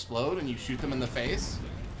trying to explode and you shoot them in the face,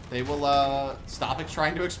 they will stop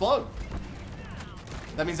trying to explode.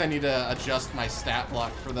 That means I need to adjust my stat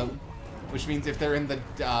block for them, which means if they're in the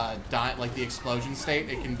like the explosion state,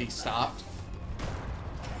 it can be stopped.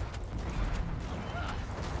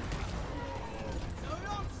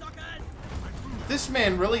 This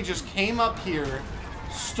man really just came up here,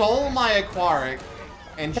 stole my aquaric,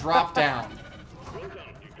 and dropped down.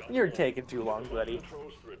 You're taking too long, buddy.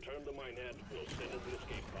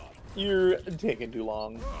 You're taking too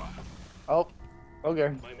long. Oh,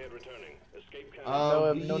 okay.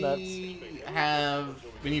 No nuts.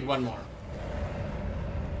 We need one more.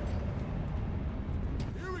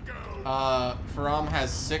 here we go. Faram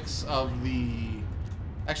has 6 of the...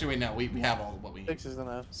 Actually, wait, no, we have all what we need. 6 is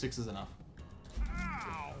enough. 6 is enough.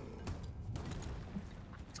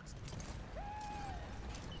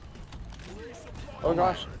 Oh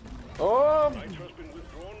gosh. Oh!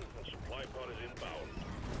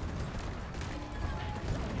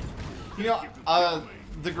 You know,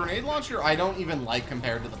 the grenade launcher I don't even like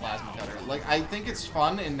compared to the plasma cutter. Like, I think it's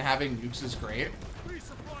fun and having nukes is great,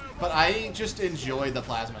 but I just enjoy the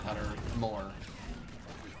plasma cutter more.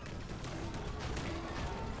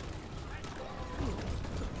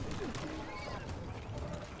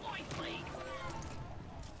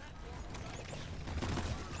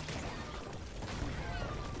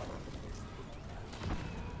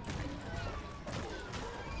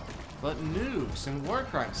 But nukes and war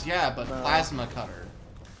crimes, yeah, but plasma cutter.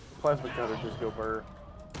 Plasma cutter just go burr.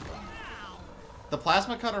 The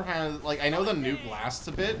plasma cutter has, like, I know the nuke lasts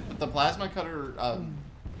a bit, but the plasma cutter,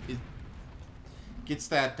 it gets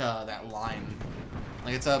that, that line.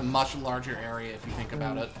 Like, it's a much larger area if you think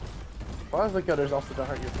about it. Plasma cutters also don't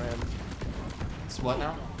hurt your friends. It's what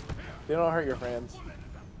now? They don't hurt your friends.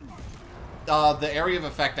 The area of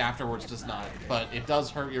effect afterwards does not, but it does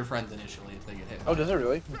hurt your friends initially if they get hit. Oh, does it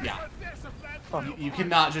really? Yeah. You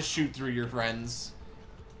cannot just shoot through your friends.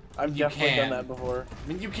 I've You definitely can. done that before. I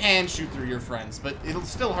mean, you can shoot through your friends, but it'll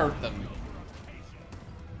still hurt them.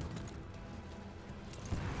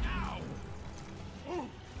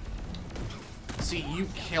 See, you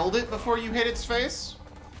killed it before you hit its face,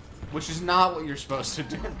 which is not what you're supposed to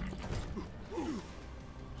do.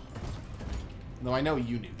 No, I know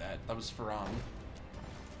you knew that. That was Faram.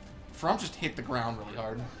 Faram just hit the ground really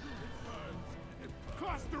hard.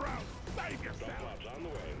 Cluster out. Save yourself. On the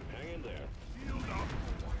way. Hang in there. Shield up.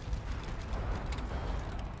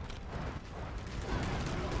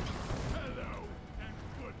 Hello and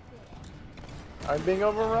good boy. I'm being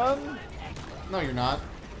overrun? No, you're not.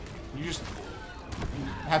 You just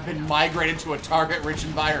have been migrated to a target-rich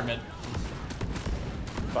environment.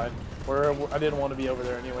 Fine. I didn't want to be over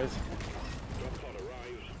there anyways.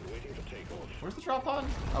 Where's the drop pod?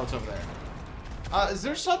 Oh, it's over there. Is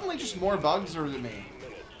there suddenly just more bugs, or is it me?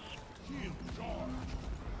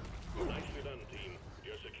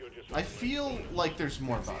 I feel like there's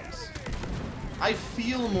more bugs. I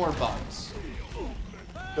feel more bugs.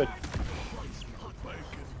 Good.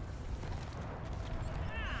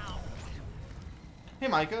 Hey,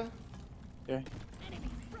 Micah. Okay.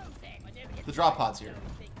 The drop pod's here.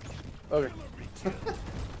 Okay.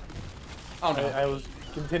 Oh, no. I was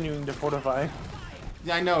continuing to fortify.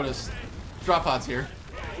 Yeah, I noticed. Drop pod's here.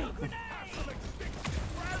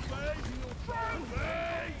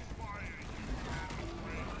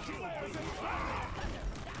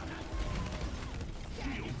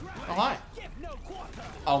 Oh, hi.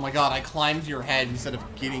 Oh my god, I climbed your head instead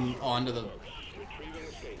of getting onto the...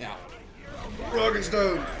 Yeah. Rocket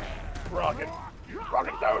Stone! Rocket.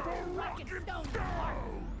 Rocket down.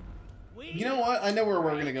 You know what? I know where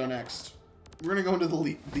we're gonna go next. We're gonna go into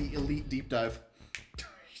the elite deep dive.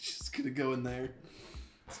 Just gonna go in there.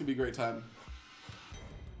 It's gonna be a great time.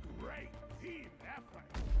 Great team effort.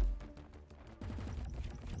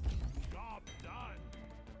 Job done.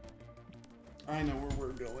 I know where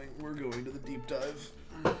we're going. We're going to the deep dive.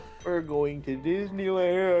 We're going to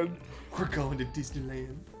Disneyland. We're going to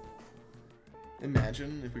Disneyland.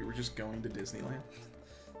 Imagine if we were just going to Disneyland.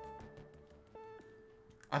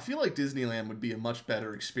 I feel like Disneyland would be a much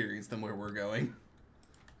better experience than where we're going.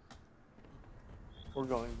 We're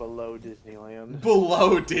going below Disneyland.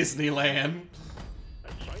 Below Disneyland.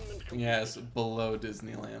 Assignment complete. Yes, below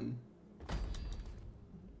Disneyland.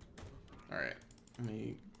 Alright. Let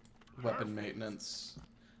me... Weapon maintenance.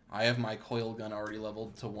 I have my coil gun already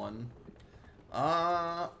leveled to 1.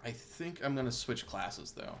 I think I'm gonna switch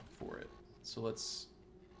classes, though, for it. So let's...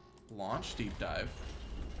 Launch deep dive.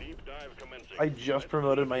 Deep dive commencing. I just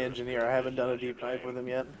promoted my engineer. I haven't done a deep dive with him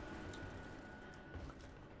yet.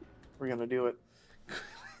 We're gonna do it.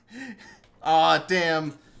 Ah,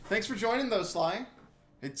 damn. Thanks for joining, though, Sly.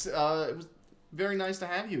 It was very nice to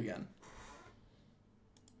have you again.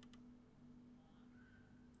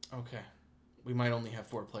 Okay. We might only have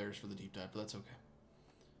 4 players for the deep dive, but that's okay.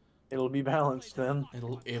 It'll be balanced then.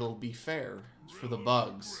 It'll be fair for the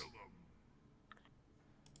bugs.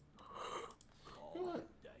 You know what?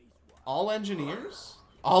 All engineers?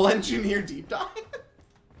 All engineer deep dive?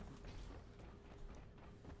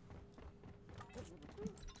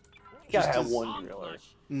 You gotta Just have as- one driller.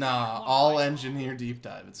 Nah, all engineer deep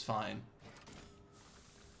dive. It's fine.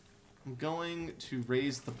 I'm going to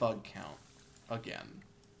raise the bug count again.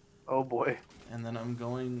 Oh boy. And then I'm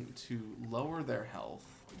going to lower their health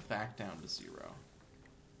back down to 0.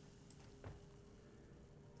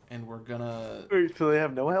 And we're gonna... Wait, so they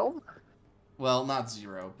have no health? Well, not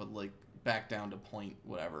 0, but like back down to point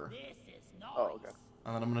whatever. This is nice. Oh, okay.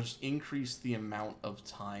 And then I'm gonna just increase the amount of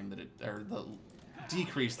time that it... Or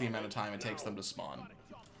decrease the amount of time it takes them to spawn.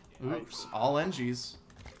 Oops. All NGs.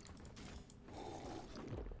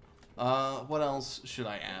 What else should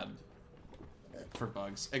I add for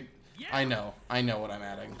bugs? I know what I'm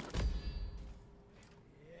adding.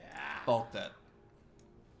 Bulk debt.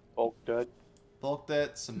 Bulk dead. Bulk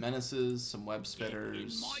debt, some menaces, some web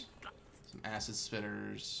spitters, some acid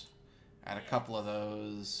spitters. Add a couple of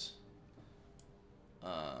those.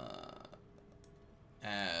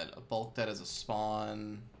 Add a bulk debt as a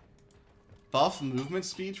spawn. Buff movement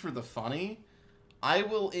speed for the funny. I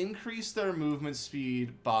will increase their movement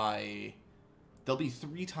speed by... They'll be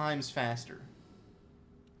 3 times faster.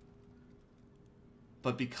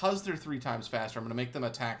 But because they're 3 times faster, I'm going to make them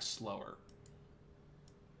attack slower.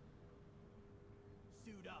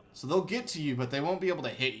 So they'll get to you, but they won't be able to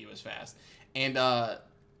hit you as fast. And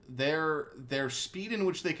their speed in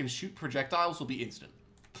which they can shoot projectiles will be instant.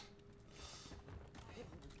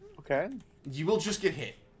 Okay. You will just get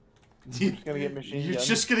hit. You're just gonna get machine You're gunned.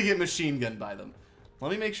 just going to get machine gunned by them. Let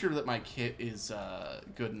me make sure that my kit is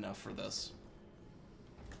good enough for this.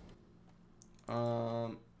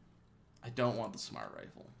 I don't want the smart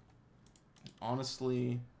rifle.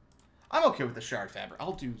 Honestly, I'm okay with the shard fabric.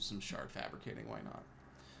 I'll do some shard fabricating, why not?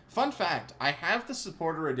 Fun fact, I have the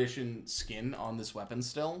supporter edition skin on this weapon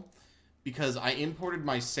still because I imported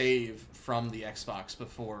my save from the Xbox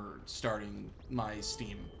before starting my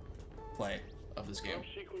Steam play of this game.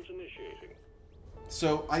 Launch sequence initiating.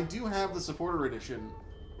 So I do have the supporter edition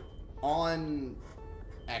on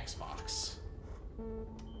Xbox.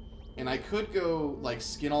 And I could go, like,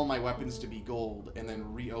 skin all my weapons to be gold and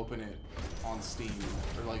then reopen it on Steam.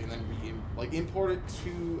 Or, like, and then import it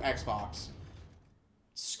to Xbox.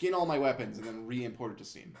 Skin all my weapons and then re-import it to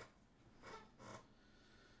Steam.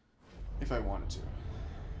 If I wanted to.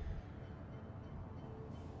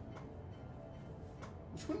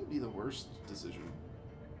 Which wouldn't be the worst decision.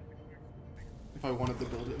 If I wanted to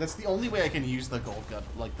build it. That's the only way I can use the gold gun,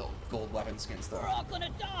 like the gold weapon skins though. We're all gonna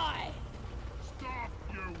die. Stop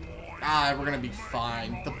your war. Ah, we're gonna be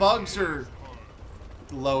fine. The bugs are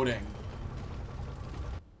loading.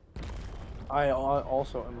 I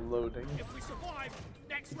also am loading. If we survive,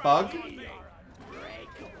 next Bug? round on me.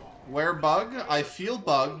 Where bug? I feel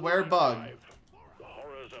bug. Where bug? The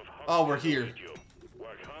horrors of Oh, we're here.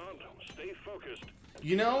 Work hard, stay focused.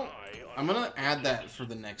 You know, I'm gonna add that for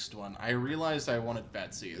the next one. I realized I wanted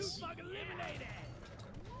Betsy's. Bug eliminated.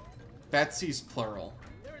 Betsy's plural.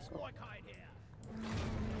 There is more kind here.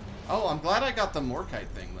 Oh, I'm glad I got the Morkite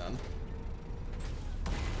thing then.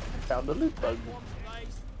 Found a loot bug.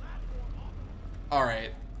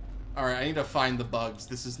 Alright. Alright, I need to find the bugs.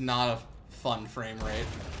 This is not a fun frame rate.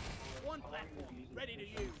 One platform ready to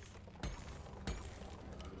use.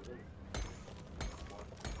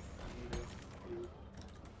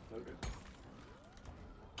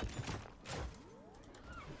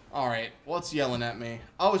 Alright, what's yelling at me?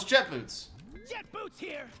 Oh, it's Jet Boots. Jet Boots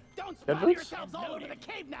here! Don't Jet spawn Boots? yourselves all over the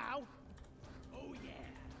cave now! Oh yeah.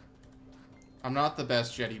 I'm not the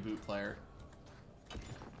best Jetty Boot player.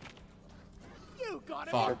 You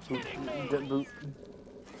gotta Fuck. be kidding me! Jet boot.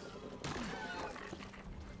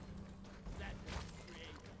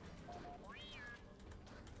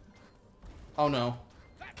 Oh no.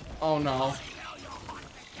 Oh no.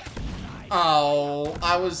 Oh,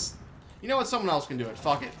 I was... You know what? Someone else can do it.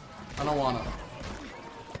 Fuck it. I don't wanna.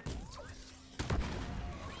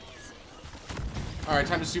 Alright,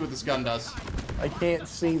 time to see what this gun does. I can't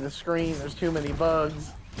see the screen. There's too many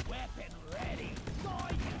bugs. Weapon ready!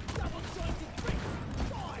 Die, you double-jointed prick!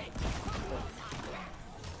 Die!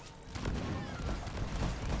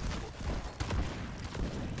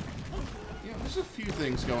 You know, there's a few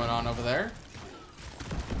things going on over there.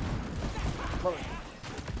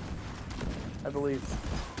 I believe.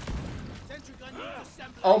 Sentry gun needs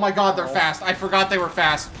assembly. Oh my god, they're fast. I forgot they were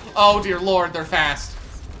fast. Oh dear lord, they're fast.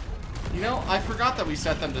 You know, I forgot that we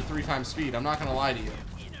set them to 3 times speed. I'm not gonna lie to you.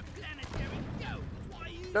 Interplanetary go! Why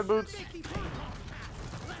you Jet boots. safety protocol?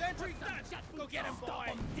 Sentry gun! Go get him,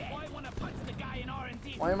 boy! Why wanna punch the guy in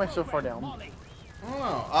R&D? Why am I so far down? Molly. I don't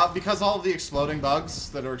know. Because all of the exploding bugs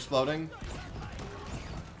that are exploding.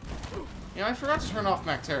 You know, I forgot to turn off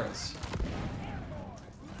Macteras.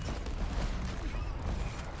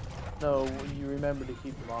 No, you remember to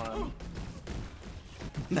keep them on.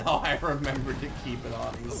 No, I remember to keep it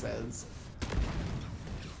on, he says.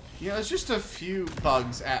 You know, it's just a few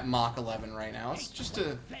bugs at Mach 11 right now. It's just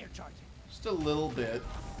a little bit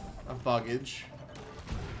of buggage.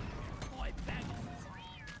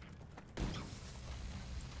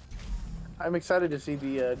 I'm excited to see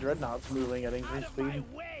the dreadnoughts moving at increased speed.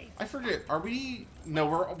 I forget, are we... No,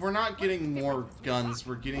 we're not getting more guns.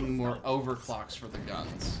 We're getting more overclocks for the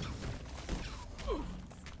guns.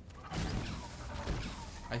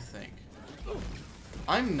 I think.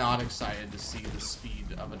 I'm not excited to see the speed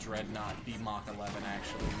of a dreadnought be Mach 11,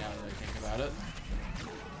 actually, now that I think about it.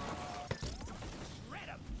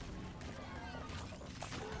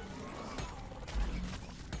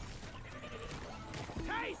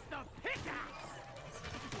 Taste the pickaxe!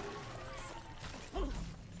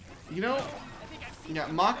 You know, yeah,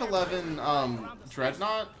 Mach 11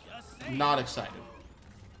 dreadnought, not excited.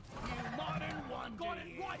 Modern one. Got it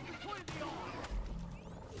right. You put it on.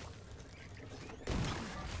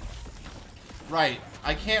 Right,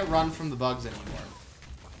 I can't run from the bugs anymore.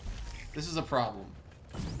 This is a problem.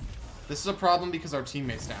 This is a problem because our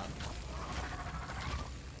teammate's down.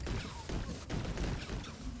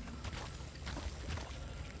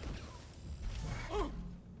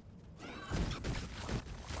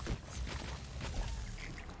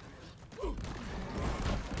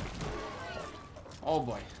 Oh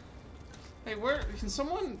boy. Hey, where can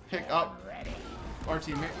someone pick up our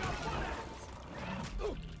teammate?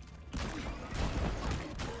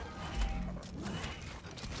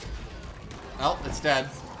 Oh, it's dead.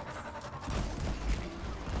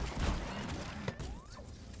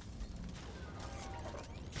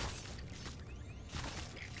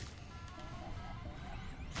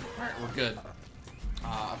 Alright, we're good.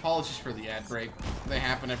 Apologies for the ad break. They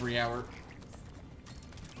happen every hour.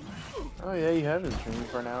 Oh yeah, you have been streaming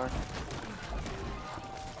for an hour.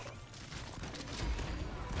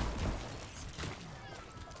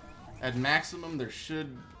 At maximum, there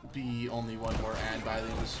should be only one more ad by the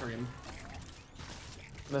end of the stream.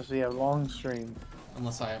 Unless we have long stream.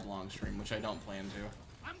 Unless I have long stream, which I don't plan to.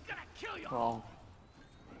 I'm gonna kill you. Oh.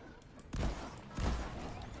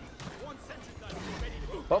 One sentry gun ready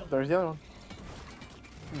to go. Oh, there's the other one.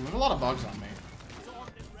 There's a lot of bugs on me.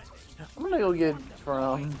 I'm gonna go get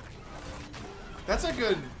from. That's a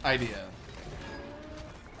good idea.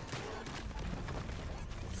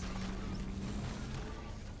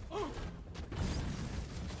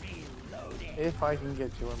 If I can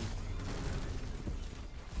get to him.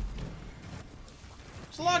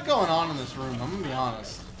 There's a lot going on in this room, I'm gonna be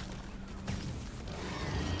honest.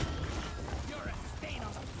 You're a stain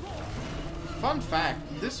on the floor. Fun fact,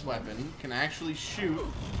 this weapon can actually shoot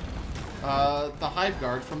the hive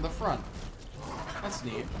guard from the front. That's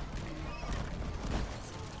neat.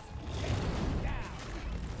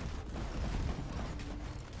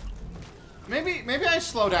 Maybe I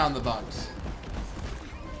slow down the bugs.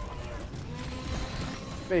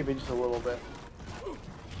 Maybe just a little bit.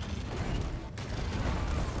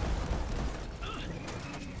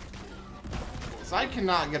 So I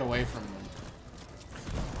cannot get away from them.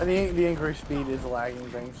 I think the increased speed is lagging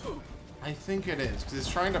things. I think it is, because it's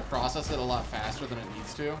trying to process it a lot faster than it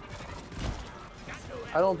needs to.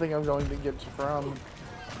 I don't think I'm going to get to from.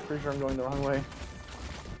 Pretty sure I'm going the wrong way.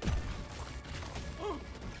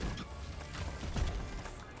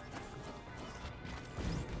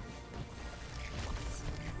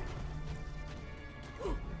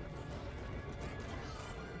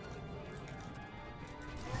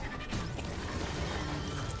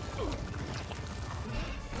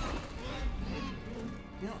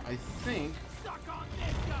 I think Suck on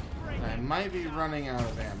this, you freak! I might be running out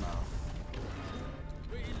of ammo.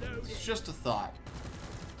 Reload It's it. just a thought.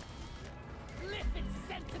 Lipid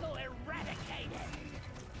sentinel eradicated!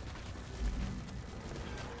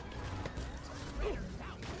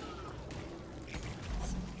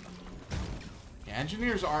 Yeah,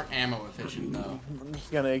 engineers aren't ammo efficient though. I'm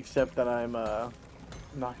just gonna accept that I'm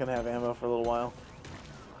not gonna have ammo for a little while.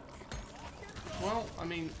 Well, I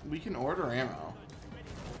mean, we can order ammo.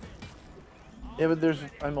 Yeah, but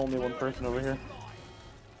I'm only one person over here.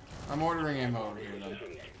 I'm ordering ammo over here then.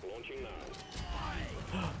 Launching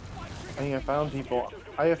now. I think I found people.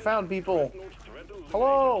 I have found people.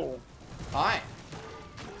 Hello. Hi.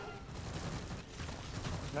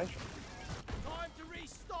 Nice. Time to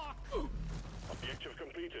restock! Objective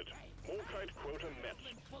completed. More kite quota met.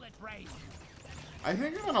 Bullet range! I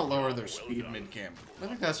think I'm gonna lower their speed mid-camp. I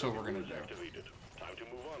think that's what we're gonna do. Activated. Time to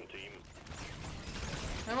move on, team.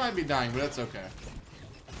 I might be dying, but that's okay.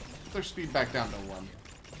 Put their speed back down to 1.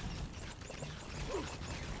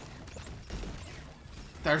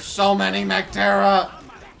 There's so many Mectera!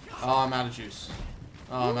 Oh, I'm out of juice.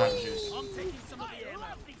 Oh, I'm out of juice. I'm taking some of the ammo.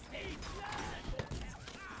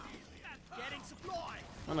 Getting supply!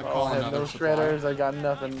 I'm gonna Oh, call I have another no supply. shredders. I got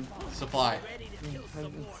nothing. Supply. Ready to kill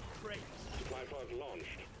some more. Great. Supply pod launched.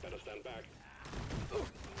 Better stand back.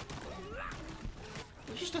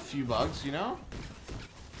 There's just a few bugs, you know?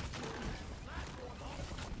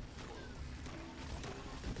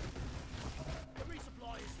 The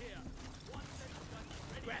resupply is here. One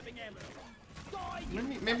second. Grabbing ammo. Die,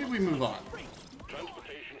 you Maybe we move on. freak!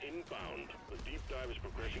 Transportation inbound. The deep dive is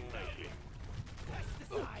progressing nicely. Press the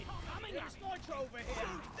side. Coming up. Nitro over here.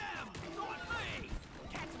 Them, not me.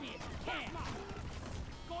 Catch me if you can.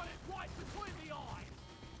 Got it right between the eyes.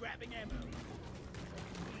 Grabbing ammo.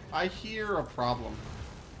 I hear a problem.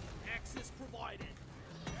 Access provided.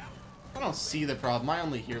 I don't see the problem, I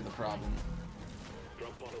only hear the problem.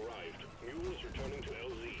 Drop pod arrived. Mules returning to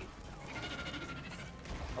LZ.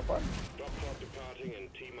 Oh, what? Drop pod departing in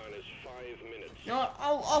T-minus 5 minutes. You know what?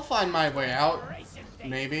 I'll find my way out. Operation date.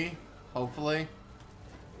 Maybe. Hopefully.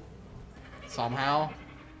 Somehow.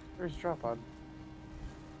 Where's the drop pod?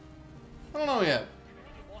 I don't know yet.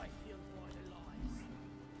 I feel vitalized.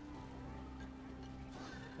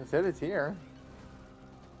 I said it's here.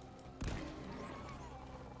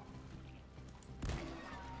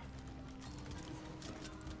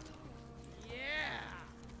 Yeah.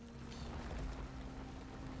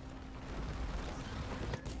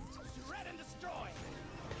 Shred and destroy.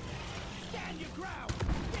 Stand your ground.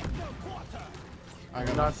 Get no quarter. I I do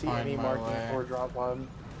gotta not see find any my marking way. for a drop pod.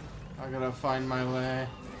 I gotta find my way.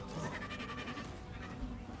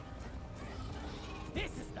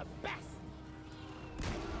 This is the best.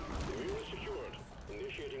 Mule secured.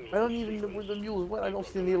 Initiating I don't even know where the mule went. I don't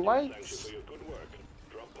see any Thank you lights. for your good work.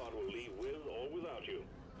 Drop pod will leave with or without you.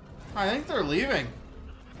 I think they're leaving.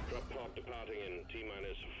 Drop pod departing in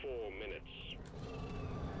T-minus 4 minutes.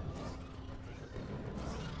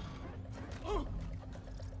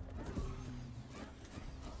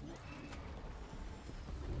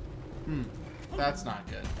 That's not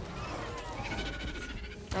good.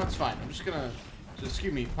 No, it's fine. I'm just gonna...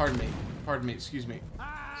 Excuse me. Pardon me. Pardon me. Excuse me.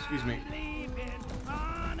 Excuse me. Leaving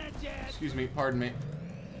on a jet. Excuse me. Pardon me.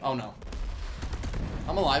 Oh, no.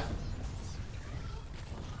 I'm alive.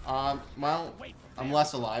 Well, I'm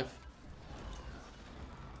less alive.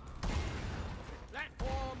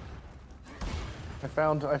 Platform. I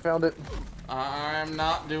found it. I'm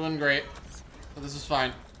not doing great. But this is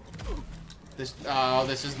fine. This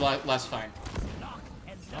is less fine. Lock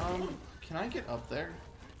and Can I get up there?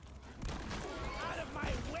 out of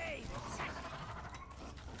my way.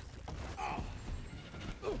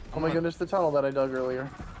 Oh my goodness, the tunnel that I dug earlier.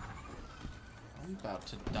 I'm about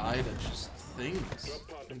to die to just things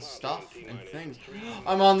and stuff and things.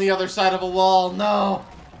 I'm on the other side of a wall. No.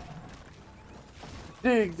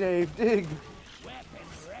 Dig, Dave, dig.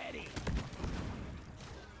 Weapons ready.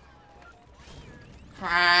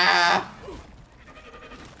 Ah.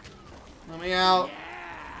 Let me out.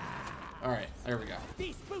 All right, there we go.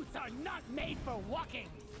 These boots are not made for walking.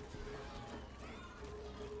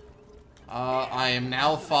 I am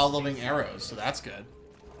now following arrows, so that's good.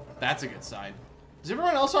 That's a good sign. Is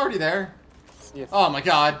everyone else already there? Yes. Oh my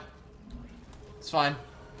god. It's fine.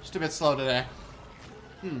 Just a bit slow today.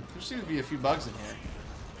 There seems to be a few bugs in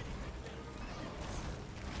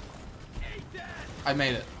here. I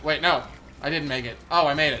made it. Wait, no. I didn't make it. Oh,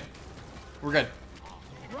 I made it. We're good.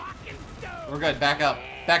 Rock and stone. We're good. Back up.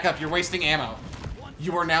 Back up. You're wasting ammo.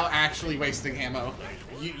 You are now actually wasting ammo.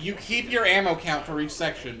 You keep your ammo count for each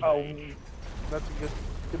section. Oh, that's good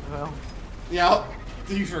to know. Yep.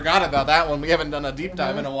 You forgot about that one. We haven't done a deep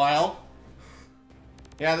dive in a while.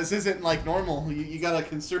 Yeah, this isn't like normal. You gotta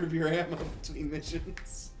conserve your ammo between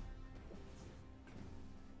missions.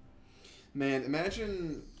 Man,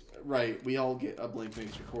 imagine, right, we all get a Blink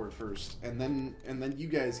Major core first, and then you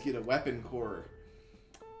guys get a weapon core.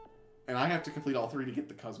 And I have to complete all 3 to get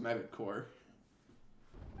the cosmetic core.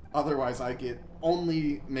 Otherwise, I get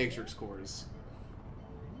only Matrix cores.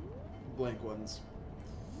 Blank ones.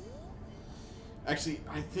 Actually,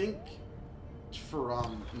 I think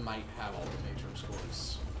Faram might have all the Matrix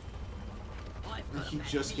cores. He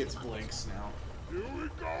just gets blanks now. Here we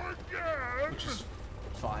go again. Which is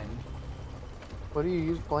fine. What do you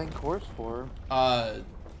use blank cores for? Remember,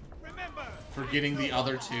 For getting the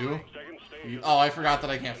other 2. Second stage. Oh, I forgot that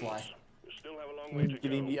I can't fly. You still have a long way to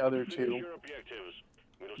Getting go. the other Finish 2. your objectives.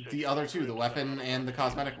 We'll set The you other up 2, the for weapon and the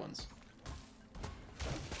cosmetic ones.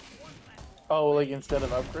 Oh, like instead of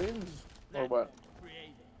upgrades? Or what?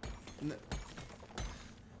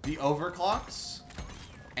 The overclocks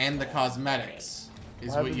and the cosmetics is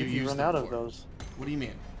What what happens you if use run them out of for. those? What do you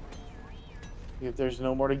mean? If there's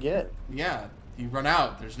no more to get. Yeah, you run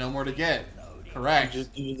out. There's no more to get. Correct. You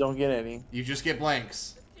just don't get any. You just get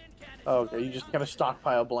blanks. Oh, okay, you just kind of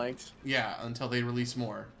stockpile blanks. Yeah, until they release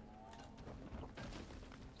more.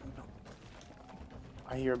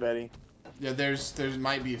 I hear Betty. Yeah, there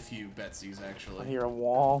might be a few Betsy's I actually. hear a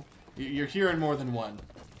wall. You're hearing more than one.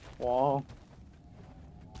 Wall.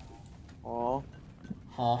 Wall.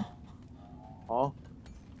 Huh? Wall.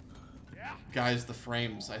 Guys, the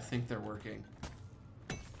frames, I think they're working.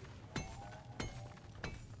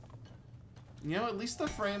 You know, at least the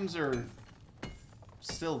frames are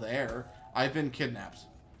still there. I've been kidnapped.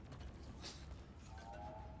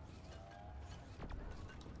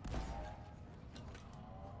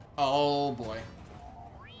 Oh boy.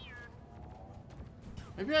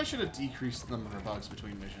 Maybe I should have decreased the number of bugs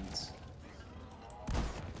between missions.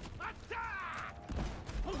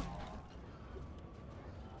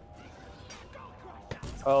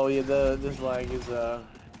 Oh yeah, this lag is a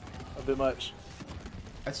bit much.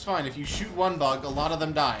 That's fine. If you shoot one bug, a lot of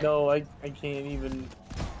them die. No, I can't even.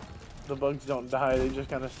 The bugs don't die. They just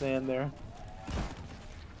kind of stand there.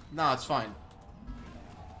 No, it's fine.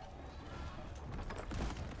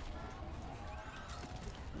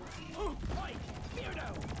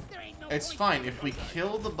 It's fine. If we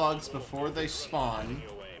kill the bugs before they spawn,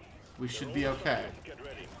 we should be okay. Get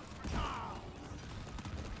ready.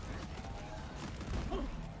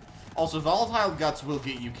 Also, volatile guts will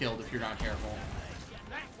get you killed if you're not careful.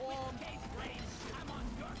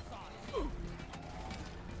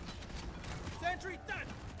 Sentry done.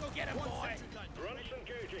 Go get him, boy. Runners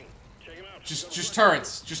engaging. Check him out. Just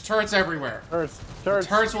turrets. Just turrets everywhere. Turrets. Turrets.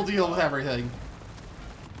 Turrets will deal with everything.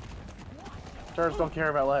 Turrets don't care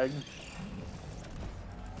about lag.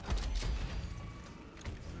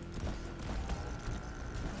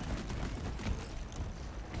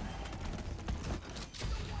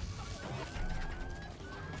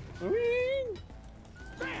 Whee!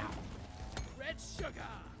 Bam! Red sugar.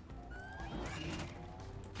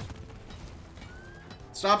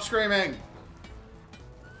 Stop screaming.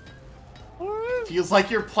 Feels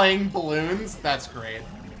like you're playing balloons. That's great.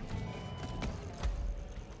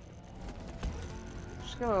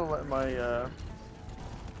 Just gonna let my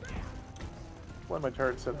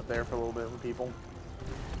turrets sit up there for a little bit with people.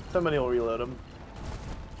 Somebody will reload them.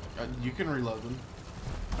 You can reload them.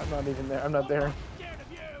 I'm not even there. I'm not there. Scared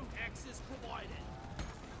of you. Access provided.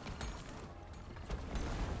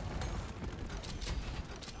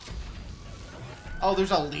 Oh,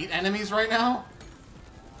 there's elite enemies right now?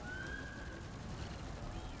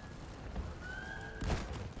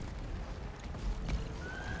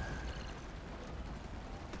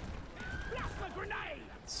 Plasma grenade.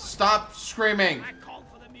 Stop screaming. I called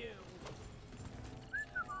for the mule.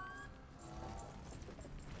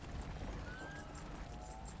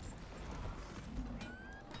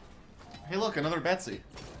 Hey, look, another Betsy.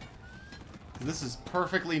 This is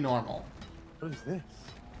perfectly normal. What is this?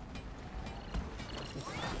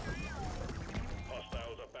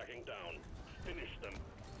 Hostiles are backing down. Finish them.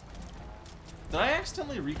 Did I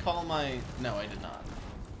accidentally recall my... No, I did not.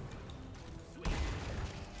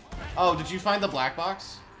 Oh, did you find the black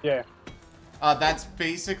box? Yeah. That's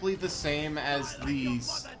basically the same as the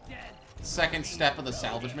second step of the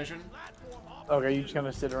salvage mission. Okay, you just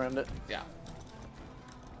gonna sit around it. Yeah.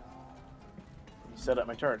 Set up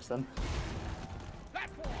my turrets then.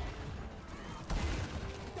 Platform.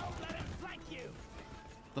 Don't let him flank you.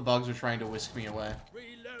 The bugs are trying to whisk me away.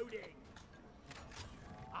 Reloading.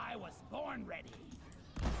 I was born ready.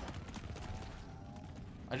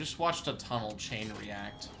 I just watched a tunnel chain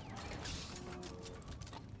react.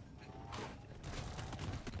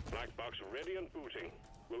 ready and booting.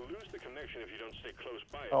 We'll lose the connection if you don't stay close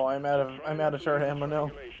by it. Oh, I'm out of turret ammo now.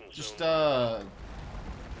 Just, yeah.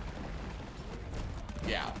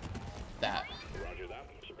 That. Roger that.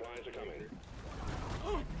 Supplies are coming.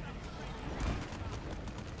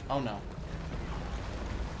 Oh, no.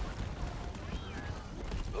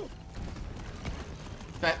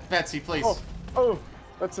 Betsy, please. Oh,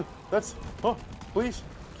 that's, oh, please,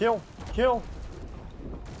 kill.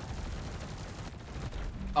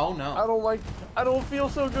 Oh, no. I don't feel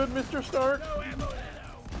so good, Mr. Stark. Please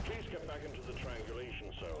get back into the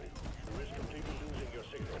triangulation zone. You risk completely losing your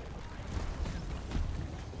signal.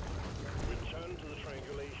 Return to the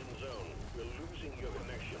triangulation zone. We're losing your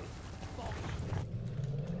connection.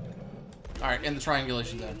 Alright, in the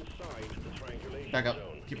triangulation zone. Inside the triangulation Back up. zone.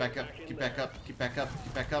 Get back up. Get back up. Get back up.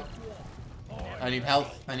 Get back up. I need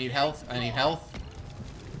health. I need health. I need health.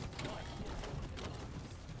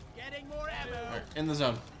 Getting more ammo. Alright, in the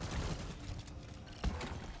zone.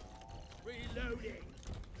 Reloading.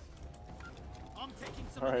 I'm taking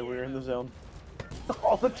some. Alright, we're in the zone.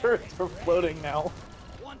 All the turrets are floating now.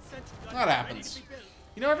 One sentry gun That ready happens. to be built.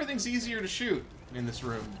 You know, everything's easier to shoot in this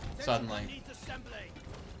room, Sentry suddenly. gun needs assembly.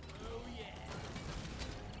 Oh yeah.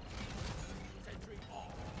 Sentry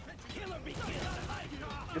off. Sentry killer be killed.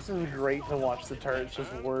 This is great to watch the turrets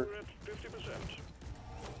just work. We're at 50%.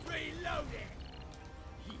 Reloading.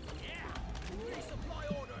 Yeah. Resupply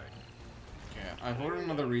ordered. Okay, I've ordered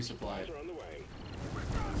another resupply. Are on the way.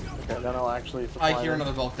 Okay, then I'll actually supply I hear them.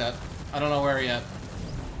 another bulk debt. I don't know where yet.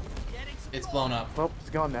 Getting supply. It's blown up. Oh, it's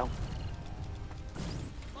gone now.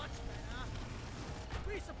 Much better.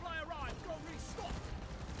 Resupply arrived. Go restock.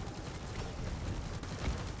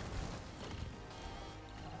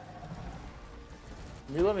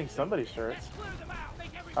 I'm reloading somebody's turrets. Clear them out. Make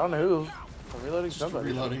every I don't know who's. I'm reloading Just somebody.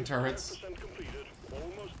 reloading turrets. 100% completed.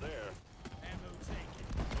 Almost there. ammo taken.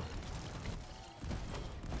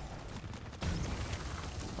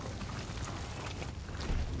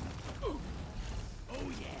 Ooh.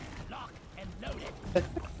 Oh yeah. Lock and load it.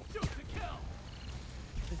 Shoot to kill.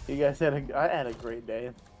 You guys I had a great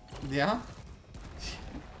day. Yeah?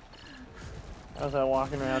 I was out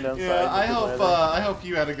walking around outside. Yeah, with the weather. I hope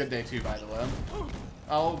you had a good day too, by the way.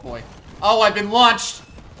 Oh boy. Oh, I've been launched!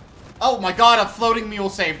 Oh my god, a floating mule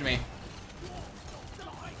saved me.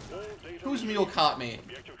 Whose mule caught me?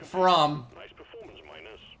 From. Nice performance,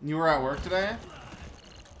 Minus. You were at work today?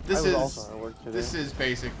 This I was is also at work today. This is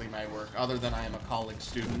basically my work, other than I am a college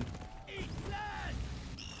student. He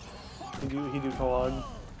do Kellogg.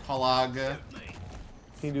 College.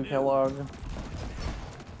 He do Kellogg.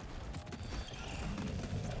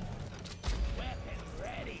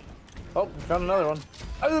 Oh, we found another one.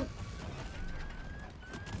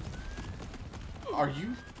 Are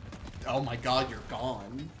you? Oh my god, you're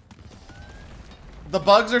gone. The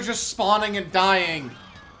bugs are just spawning and dying.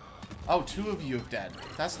 Oh, 2 of you have dead.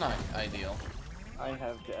 That's not ideal. I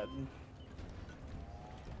have dead.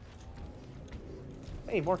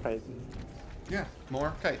 Hey, more kite. Yeah,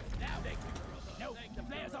 more kite. Now they no, the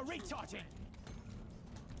flares are recharging.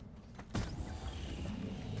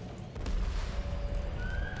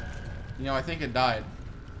 You know, I think it died.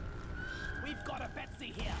 We've got a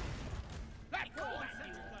Betsy here. Let go.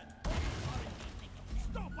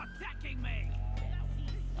 Stop attacking me.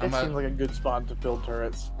 It seems like a good spot to build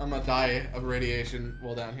turrets. I'm gonna die of radiation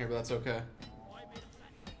while down here, but that's okay.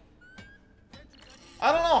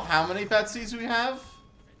 I don't know how many Betsies we have,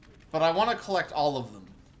 but I want to collect all of them.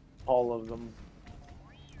 All of them.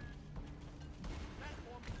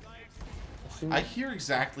 I hear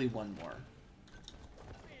exactly one more.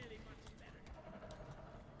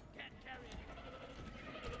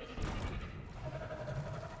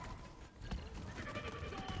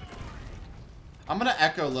 I'm gonna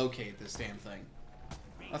echolocate this damn thing.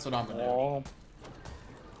 That's what I'm gonna do. Oh,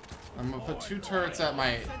 I'm gonna put 2 turrets at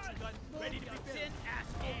my... Ready to be sent.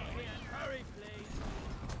 Hurry, please.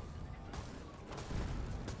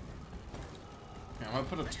 I'm gonna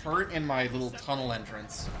put a turret in my little tunnel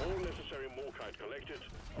entrance. All necessary morkite collected.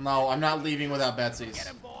 No, I'm not leaving without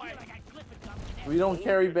Betsy's. Boy. we don't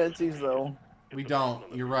carry Betsy's though. We don't.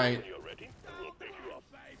 You're right. When you're ready, we'll pick you up.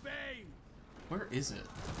 Baby. Where is it?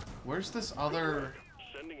 Where's this other...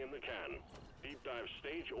 Sending in the can. Deep dive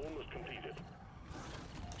stage almost completed.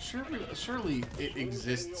 Surely it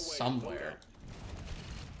exists somewhere.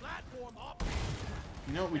 Platform up.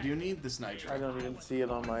 You know what we do need? This I nitro. don't even see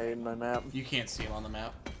it on my map. You can't see him on the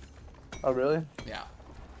map. Oh really? Yeah.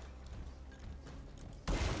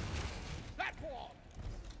 Platform.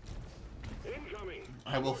 Incoming.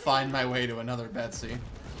 I will find my way to another Betsy.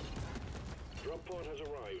 Drop pod has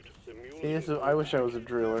arrived. The mule See, I wish I was a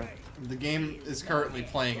driller. The game is currently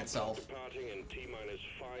playing itself. departed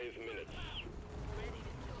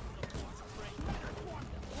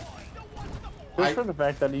Just for the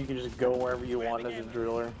fact that you can just go wherever you want as a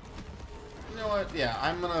driller. You know what? Yeah,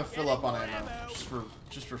 I'm gonna fill up on ammo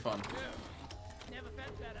just for fun. Never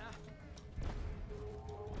felt better.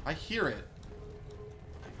 I hear it.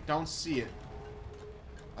 I don't see it.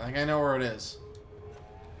 I think I know where it is.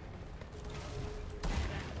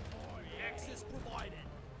 Access provided.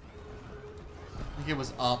 I think it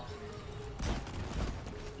was up.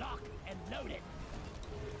 Lock and load it.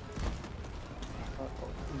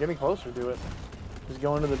 I'm getting closer to it. Just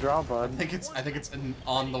go into the drop pod. I think it's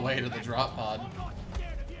on the way to the drop pod. I'm not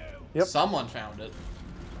scared of you. Yep. Someone found it.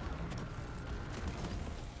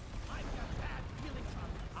 I've got bad feelings from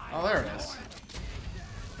Oh, there it is.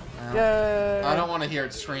 Well, Yay! I don't want to hear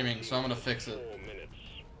it screaming, so I'm gonna fix it.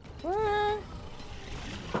 4 minutes.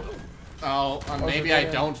 Oh, maybe I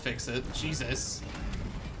okay. don't fix it. Jesus.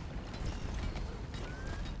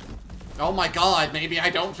 Oh my god, maybe I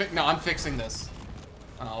don't fix. No, I'm fixing this.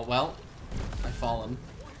 Oh, well. I've fallen.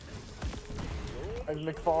 I'm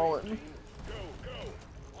McFallen.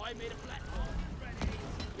 I made a platform ready.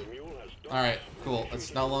 The mule has done. Alright, cool.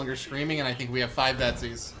 It's no longer screaming, and I think we have 5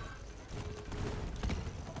 Betsies.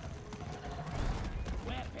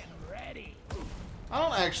 Weapon ready. I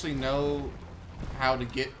don't actually know how to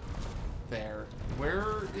get there.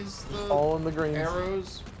 Where is the All in the greens.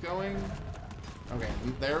 arrows going? Okay,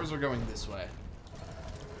 the arrows are going this way.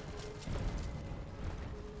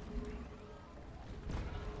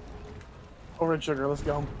 Over in sugar, let's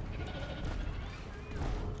go.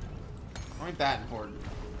 Ain't that important.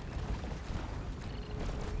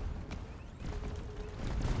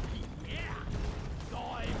 Yeah.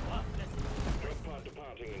 Die worthless. Drop pod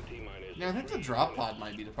departing in T-minus. Yeah, I think the drop pod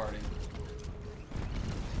might be departing.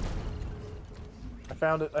 I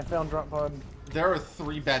found it. I found drop pod. There are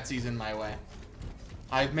 3 Betsies in my way.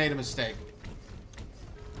 I've made a mistake.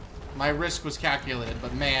 My risk was calculated,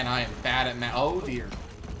 but man, I am bad at oh dear.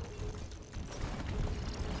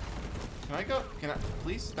 Can I go? Can I?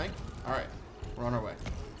 Please? Thank you. Alright. We're on our way.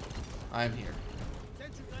 I'm here.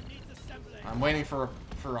 Sentry gun needs assembling. I'm waiting for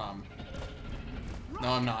Ram. No,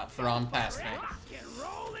 I'm not. Ram passed me. Rock and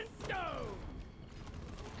roll and stone.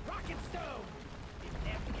 Rock and stone. Even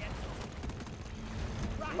after the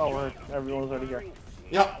end. Oh, everyone's already here.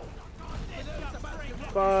 Yep.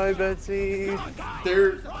 Bye, Betsy.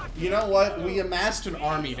 They're, you know what? We amassed an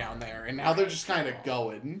army down there, and now they're just kind of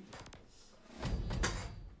going.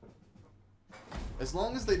 As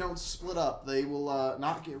long as they don't split up, they will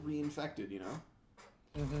not get reinfected, you know?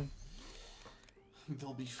 Mm-hmm.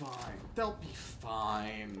 They'll be fine. They'll be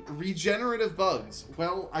fine. Regenerative bugs.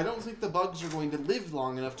 Well, I don't think the bugs are going to live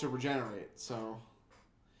long enough to regenerate, so...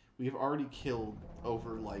 We have already killed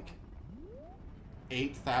over, like,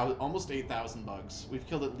 8,000, almost 8,000 bugs. We've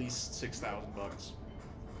killed at least 6,000 bugs.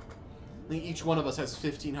 I think each one of us has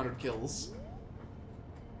 1,500 kills.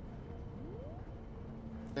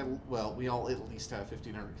 Well, we all at least have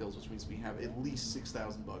 1,500 kills, which means we have at least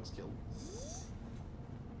 6,000 bugs killed.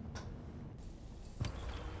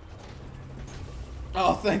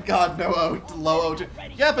 Oh, thank God, no low O2.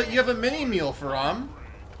 Yeah, but you have a mini meal for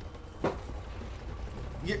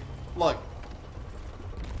look.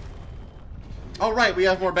 Oh, right, we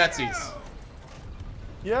have more Betsies.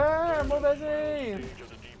 Yeah, more Betsy. Stage of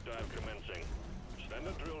the deep dive commencing.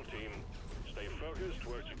 Standard drill team. Stay focused,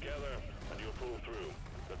 work together, and you'll pull through.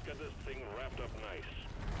 Let's get this thing wrapped up nice.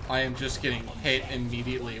 I am just getting hit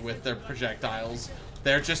immediately with their projectiles.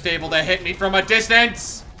 They're just able to hit me from a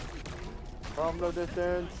distance! From the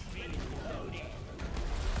distance.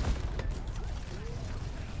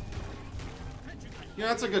 You know,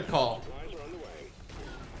 that's a good call. Supplies are on the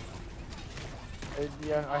way.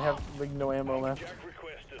 Yeah, I have like no ammo left. Jack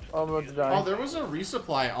requested. Oh, I'm about to die. Oh, there was a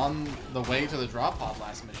resupply on the way to the drop pod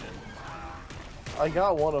last mission. I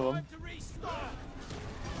got one of them. To restart.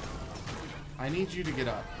 I need you to get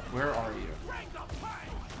up. Where are you? Bring the pain.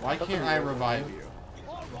 Why can't I revive you?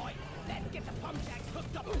 All right. Let's get the pump jacks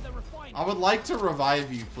hooked up to the refinery. I would like to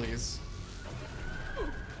revive you, please.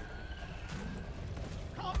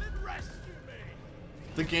 Come and rescue me.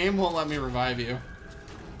 The game won't let me revive you.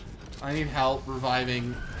 I need help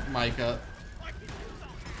reviving Micah. I can do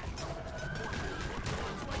something.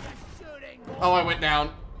 That's why you're shooting. Oh, I went down.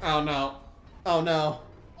 Oh no. Oh no.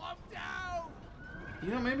 I'm down. You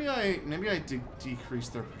know, maybe I did decrease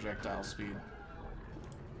their projectile speed.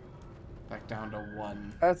 Back down to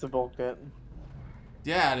 1. That's a bulkhead.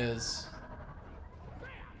 Yeah, it is.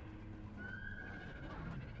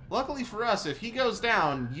 Luckily for us, if he goes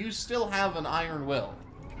down, you still have an iron will.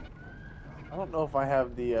 I don't know if I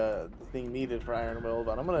have the thing needed for Iron Will,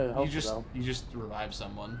 but I'm gonna hope so. You just revive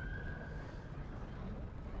someone.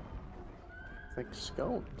 It's like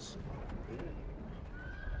scones.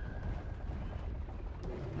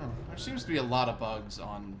 seems to be a lot of bugs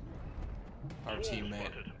on our teammate.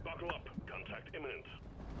 Spotted. Buckle up. Contact imminent.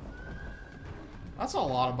 That's a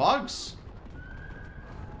lot of bugs.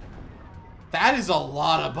 That is a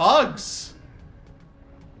lot of bugs.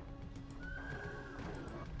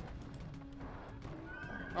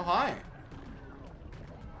 Oh, hi.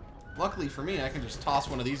 Luckily for me, I can just toss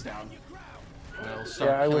one of these down. And it'll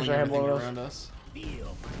start Yeah, I wish killing I had one everything of those. around us.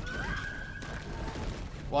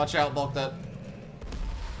 Watch out, bulk that.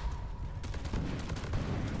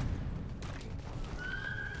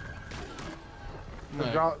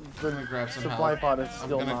 I'm gonna grab some supply health. pod is I'm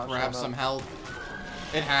still gonna not grab showing some up.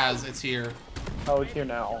 health. It has. It's here. Oh, it's here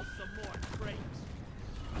now.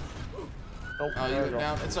 Oh, Oh, you there we went go.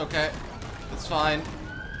 down. It's okay. It's fine.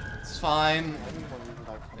 It's fine.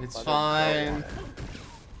 It's fine.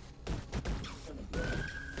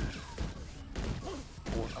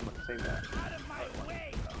 I'm gonna save that.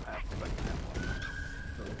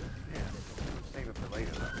 Save it for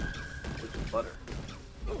later, though. Which is butter.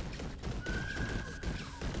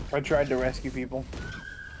 I tried to rescue people.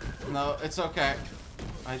 No, it's okay.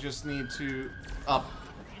 I just need to up.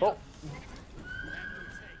 Oh.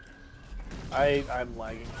 I'm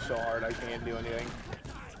lagging so hard I can't do anything.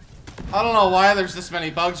 I don't know why there's this many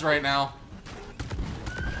bugs right now.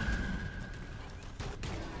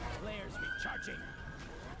 Flares recharging.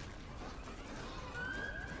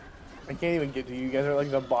 I can't even get to you. You guys are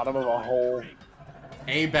like the bottom of a hole.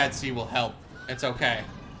 A Betsy will help. It's okay.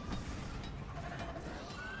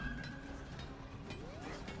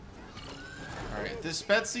 Alright, this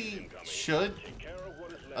Betsy should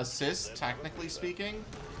assist, technically speaking.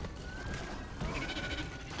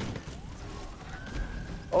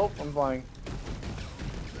 Oh, I'm flying.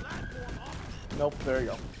 Nope, there you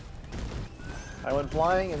go. I went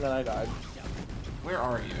flying and then I died. Where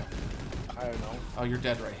are you? I don't know. Oh, you're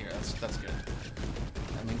dead right here. That's good.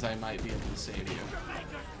 That means I might be able to save you.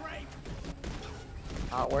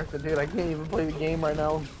 Not worth it, dude. I can't even play the game right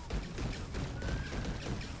now.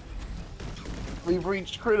 We've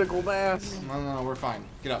reached critical mass. No, we're fine.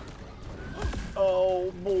 Get up. Oh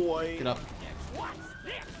boy. Get up.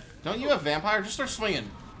 Don't you have vampire? Just start swinging.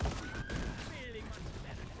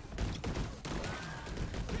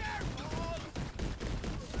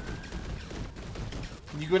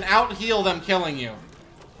 You can out heal them killing you.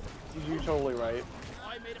 You're totally right.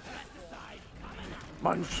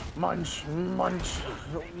 Munch, munch, munch,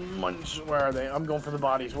 munch. Where are they? I'm going for the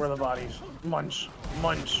bodies. Where are the bodies? Munch,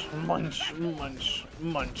 munch, munch, munch,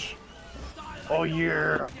 munch. Oh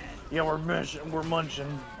yeah, yeah, we're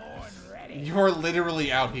munching. You're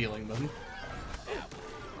literally out healing them.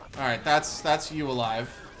 Alright, that's you alive.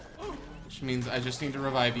 Which means I just need to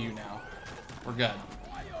revive you now. We're good.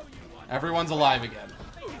 Everyone's alive again.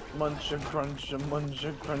 Munch, crunch, munch,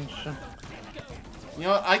 crunch. You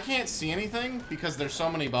know what? I can't see anything because there's so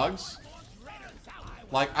many bugs.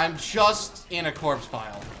 Like, I'm just in a corpse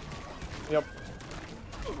pile. Yep.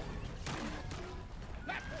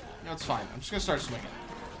 No, it's fine. I'm just gonna start swinging.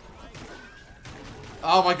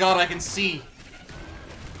 Oh my god, I can see!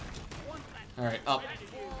 Alright, up.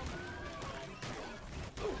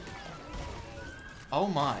 Oh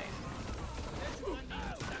my.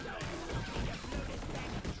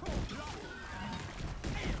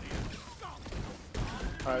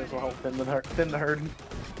 Alright, this will help thin the herd.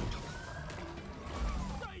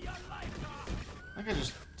 I think I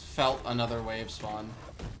just felt another wave spawn.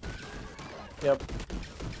 Yep.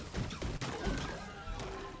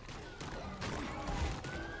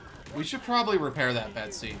 We should probably repair that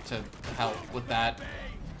Betsy to help with that.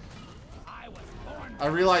 I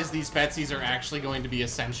realize these Betsies are actually going to be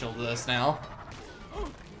essential to this now.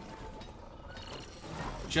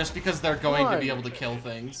 Just because they're going to be able to kill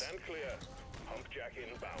things. Stand clear. Hump jack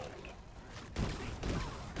inbound.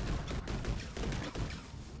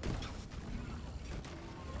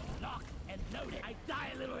 Lock and load it. I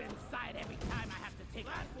die a little inside every time I have to take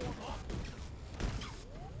platform off.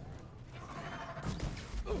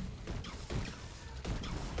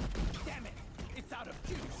 Damn it! It's out of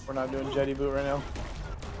juice. We're not doing jetty boot right now.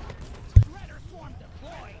 Shredder swarm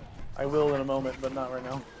deployed. I will in a moment, but not right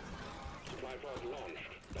now. Supply pod launched.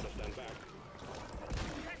 Better stand back.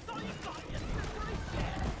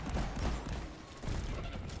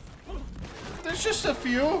 There's just a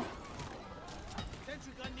few.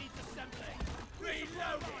 Sentry gun needs assembly.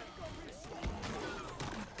 Reloading.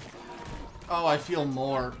 Oh, I feel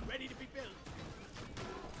more. Ready to be built.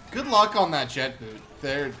 Good luck on that jet boot.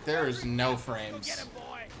 There is no frames. Get him,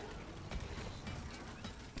 boy.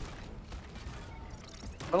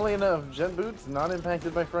 Funnily enough, jet boots not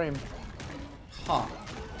impacted by frame. Huh.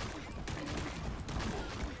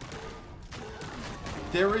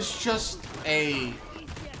 There is just a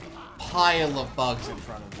pile of bugs in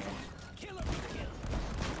front of me.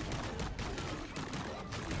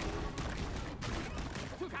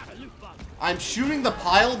 I'm shooting the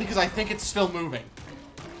pile because I think it's still moving.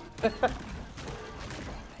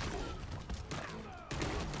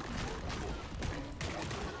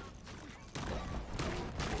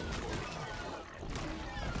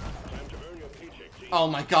 Oh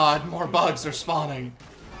my god, more bugs are spawning.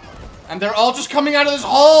 And they're all just coming out of this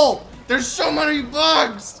hole! There's so many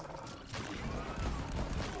bugs!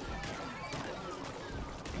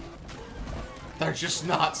 They're just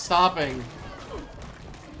not stopping.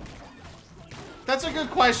 That's a good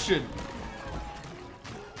question.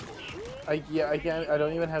 I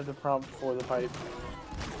don't even have the prompt for the pipe.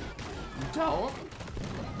 You don't?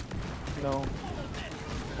 No.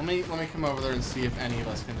 Let me come over there and see if any of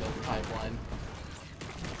us can build a pipeline.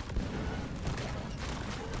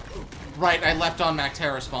 Right, I left on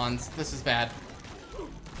Mactera spawns. This is bad.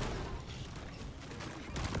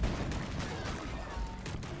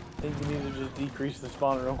 I think you need to just decrease the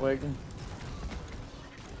spawn real quick.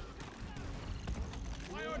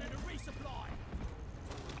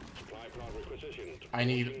 I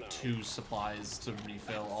need 2 supplies to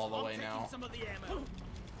refill all the way now.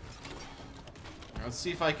 Let's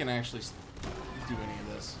see if I can actually do any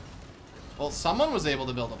of this. Well, someone was able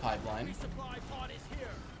to build a pipeline.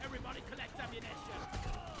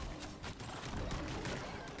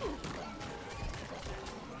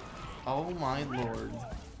 Oh my lord.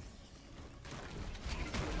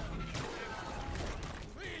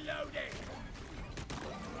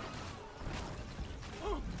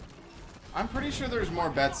 I'm pretty sure there's more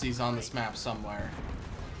Betsy's on this map somewhere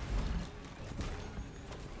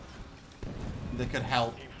that could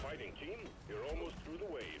help. Keep fighting, team. You're almost through the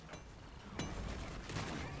wave.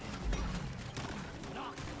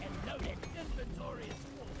 Locked and loaded. Inventory is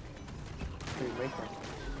full. Dude, make them.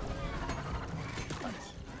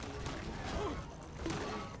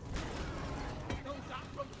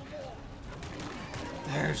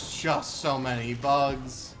 There's just so many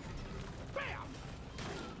bugs.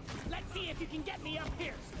 Let's see if you can get me up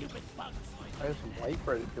here, stupid bugs. I have some light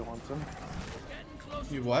bread if you want some. Getting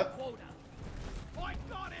close You to what? the quota. I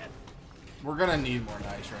got it. We're gonna need more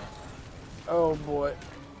nitro. Oh boy.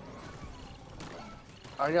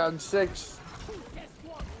 I got 6. Who says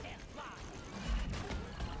one can't fly?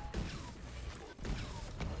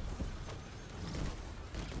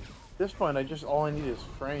 At this point, all I need is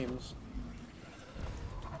frames.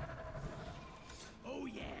 Oh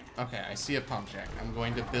yeah. Okay, I see a pump jack. I'm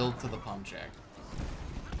going to build to the pump jack.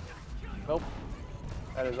 Nope.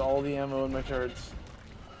 That is all the ammo in my turrets.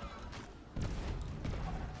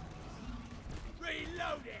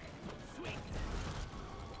 Reloading. Sweet.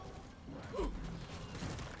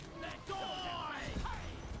 Let go.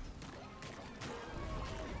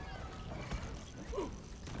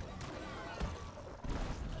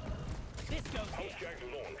 This goes here. Jack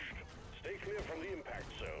launched. Stay clear from the impact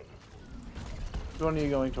zone. Which one are you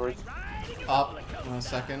going towards? Up in a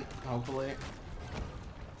second, hopefully.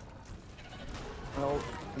 Well,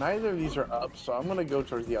 neither of these are up, so I'm gonna go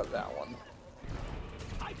towards that one.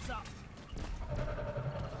 Pipes up.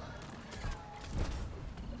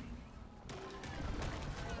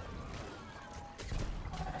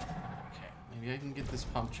 Okay, maybe I can get this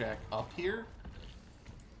pump jack up here.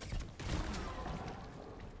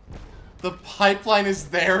 The pipeline is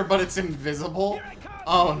there, but it's invisible.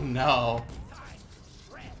 Oh no.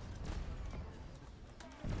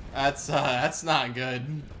 That's not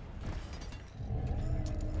good.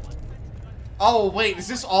 Oh wait, is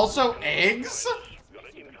this also eggs? Got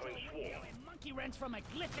an incoming swarm. Monkey wrench from a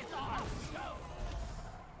glyphid arm.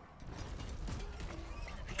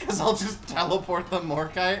 Because I'll just teleport the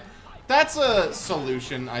Morkite. That's a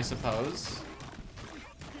solution, I suppose.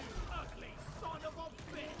 Ugly son of a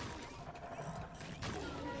bitch.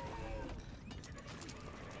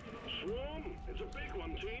 Swarm? It's a big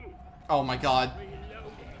one, team. Oh my god.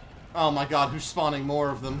 Oh my god, who's spawning more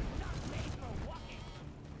of them?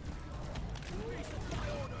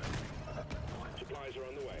 Supplies are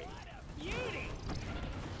on the way.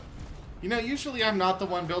 You know, usually I'm not the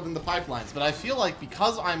one building the pipelines, but I feel like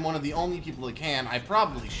because I'm one of the only people that can, I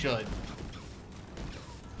probably should.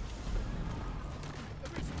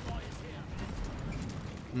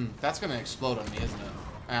 That's gonna explode on me, isn't it?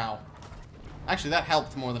 Ow. Actually, that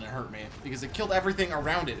helped more than it hurt me, because it killed everything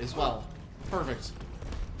around it as well. Perfect.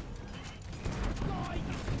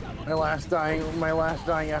 My last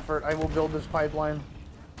dying effort. I will build this pipeline.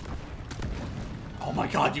 Oh my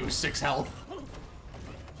god, you have 6 health.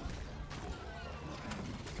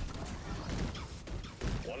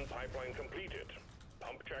 One pipeline completed.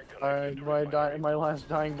 Pump check Alright, connected to my last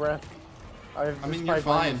dying breath. I mean, you're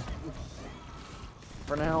fine.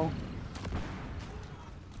 For now.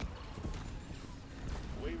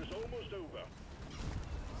 Wave is almost over.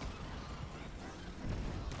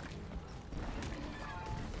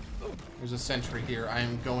 There's a sentry here. I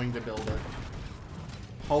am going to build it.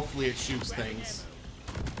 Hopefully it shoots things.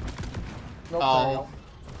 Nope, Oh.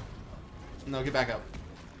 No, get back up.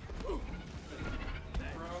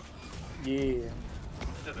 Yeah.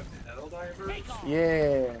 Instead of pedal divers,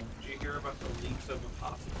 Yeah. did you hear about the leaks of a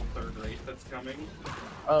possible third race that's coming?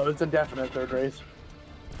 Oh, it's a definite third race.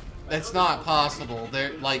 It's not possible.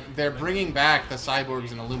 They're bringing back the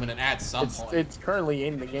cyborgs and Illuminant at some point. It's currently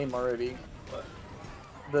in the game already. What?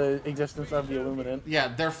 The existence of the Illuminant. Yeah,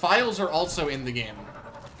 their files are also in the game.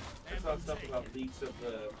 I saw stuff about leaks of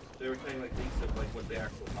the. They were saying like leaks of like what the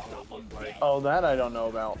actual models look like. Oh, that I don't know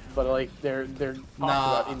about. But like they're talked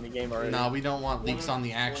about in the game already. No, we don't want leaks on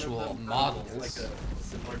the actual models. Like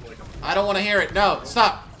similar to like I don't want to hear it. No,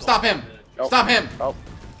 stop. Stop him. Oh. Stop him. Oh.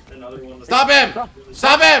 another one. Stop him.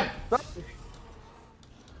 Stop him.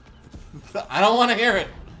 I don't want to hear it.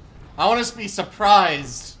 I want to be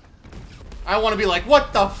surprised. I want to be like,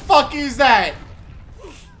 what the fuck is that?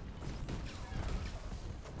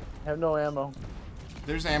 I have no ammo.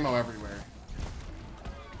 There's ammo everywhere.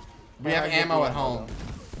 We Yeah, have I get ammo the at ammo, home.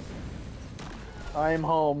 I'm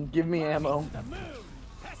home. Give me ammo. The moon.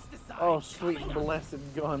 Pesticide. Oh, sweet blessed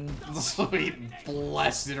gun. Sweet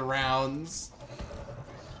blessed rounds.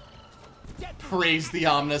 Praise the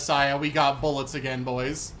Omnissiah. We got bullets again,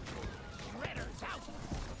 boys. Shredders out.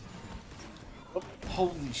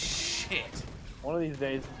 Holy shit. One of these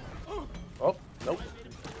days. Oh, nope.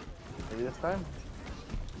 Maybe this time.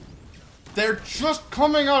 They're just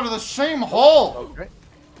coming out of the same hole. Okay.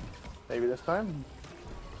 Maybe this time.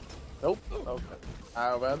 Nope. Okay.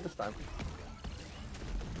 How about this time?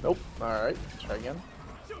 Nope. Alright. Let's try again.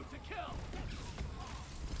 Shoot to kill.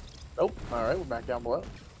 Nope. Alright, we're back down below.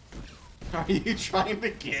 Are you trying to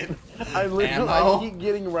get I literally ammo? I keep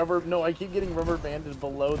getting rubber banded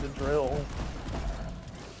below the drill.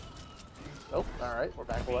 Nope. Alright, we're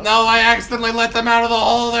back below. No, I accidentally let them out of the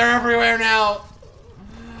hole. They're everywhere now.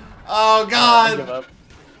 Oh I give god. up.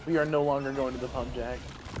 We are no longer going to the pump jack.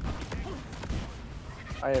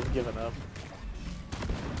 I have given up.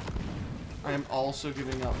 I am also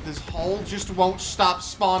giving up. This hole just won't stop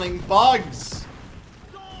spawning bugs.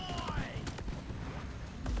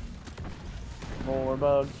 More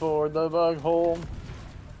bugs for the bug hole.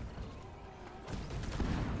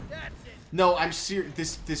 That's it. No, I'm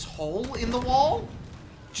serious. This hole in the wall?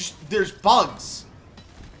 Just there's bugs.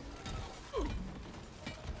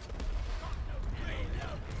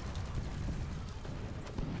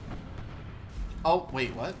 Oh, wait,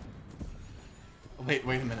 what? Wait a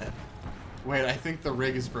minute. Wait, I think the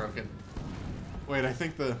rig is broken. Wait, I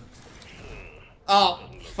think the... Oh,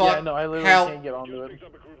 fuck. Yeah, no, I literally Help. can't get onto it.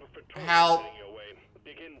 Help.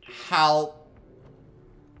 Help.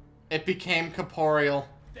 It became corporeal.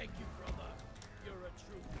 Thank you, brother. You're a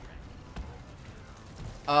true friend.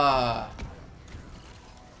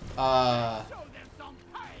 Show them some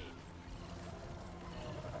pain.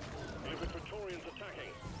 Praetorians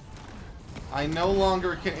attacking. I no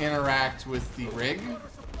longer can interact with the rig.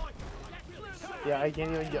 Yeah, I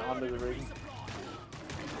can't even get onto the rig.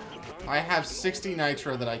 I have 60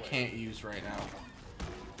 nitro that I can't use right now.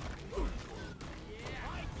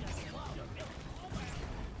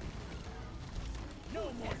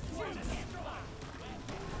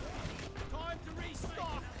 Time to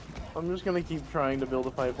restock. I'm just gonna keep trying to build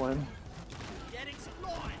a pipeline. Getting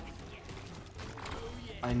supplies. Oh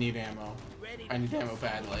yeah. I need ammo. I need ammo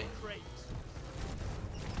badly. Great.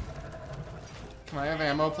 Can I have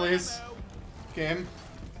ammo, please? Game?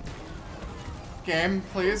 Game,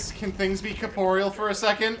 please? Can things be corporeal for a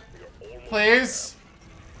second? Please?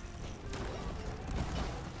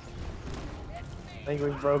 I think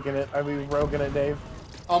we've broken it. We've broken it, Dave.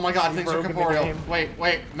 Oh my god, things are broken the corporeal. game.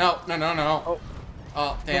 Wait. No. Oh,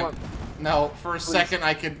 Oh, damn. on. No, for a second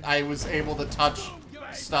I was able to touch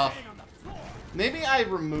stuff. Maybe I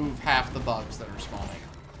remove half the bugs that are spawning.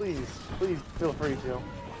 please feel free to.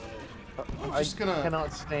 I'm I just gonna...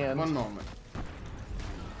 cannot stand. One moment.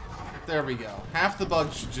 There we go. Half the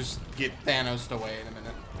bugs should just get Thanos'd away in a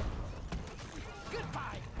minute.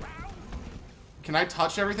 Goodbye, round. Can I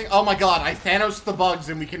touch everything? Oh my god, I Thanos the bugs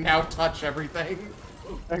and we can now touch everything.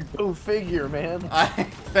 Go figure, man. I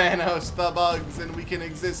Thanos the bugs and we can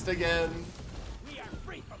exist again. We are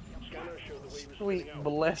free from the Scanners show the wave is Sweet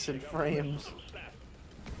blessed frames.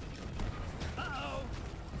 Uh-oh.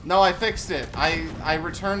 No, I fixed it. I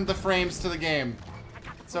returned the frames to the game.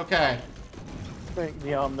 It's okay. Thank the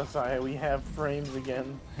Omnissiah, we have frames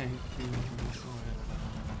again.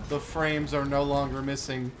 The frames are no longer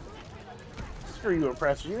missing. Screw you,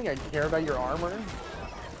 Oppressor. You think I care about your armor?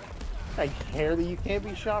 I care that you can't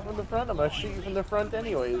be shot from the front. I'm gonna shoot you from the front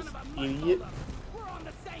anyways, idiot. We're on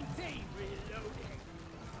the same team. Reloading.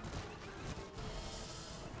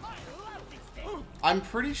 I love these things. I'm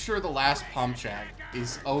pretty sure the last pump jack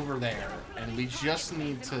is over there, and we just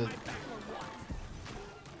need to...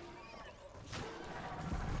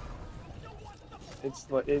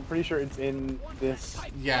 It's like, pretty sure it's in this.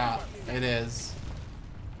 Yeah, it is.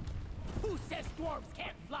 Who says dwarves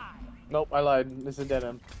can't fly? Nope, I lied. This is a dead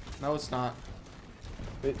end. No, it's not.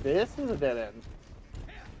 This is a dead end.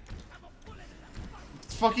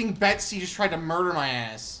 Fucking Betsy just tried to murder my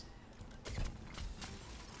ass.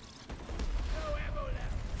 No ammo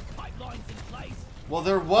left. Pipelines in place. Well,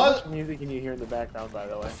 there How was... much music can you hear in the background, by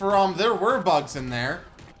the way? There were bugs in there.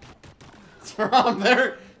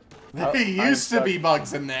 There used to be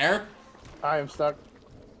bugs in there. I am stuck.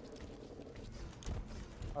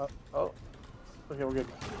 Oh. Okay, we're good.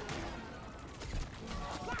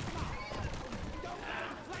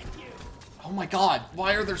 Oh my god,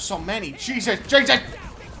 why are there so many? Jesus, Jesus!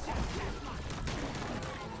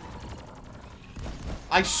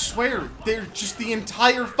 I swear, they're just the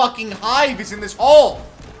entire fucking hive is in this hole!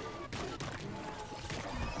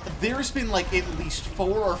 There's been like at least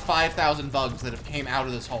 4,000 or 5,000 bugs that have came out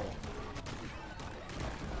of this hole.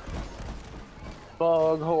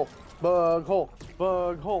 Bug hole. Bug hole.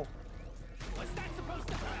 Bug hole. What's that supposed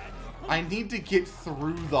to hurt? I need to get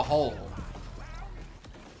through the hole.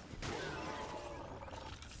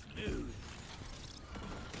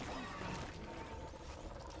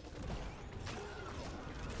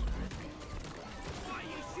 Why are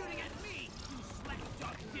you shooting at me? You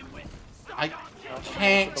slack-jawed dimwit. I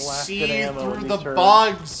can't The last see bit of ammo through in the these turrets.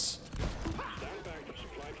 bugs. Stand back to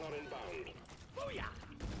supply pod inbound. Booyah!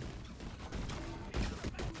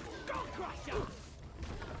 Go crusher!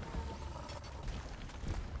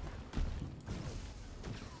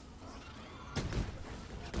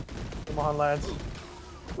 Come on, lads.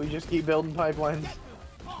 We just keep building pipelines.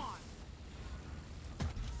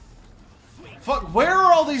 Fuck, where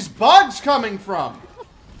are all these bugs coming from?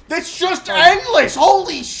 It's just endless!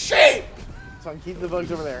 Holy shit! So keep the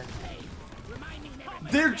bugs over there.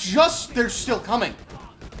 They're still coming.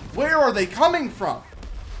 Where are they coming from?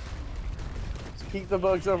 Just keep the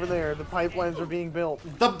bugs over there. The pipelines are being built.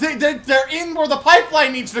 They're in where the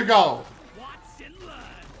pipeline needs to go. Watch and learn.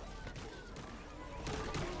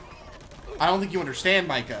 I don't think you understand,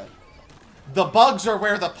 Micah. The bugs are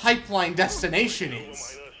where the pipeline destination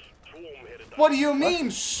is. What do you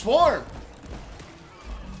mean, swarm?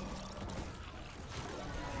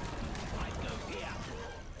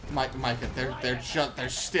 Micah, they're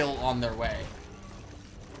still on their way.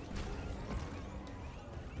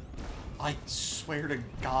 I swear to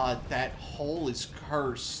God, that hole is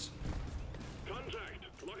cursed. Contact.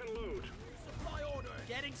 Lock and load. Supply order.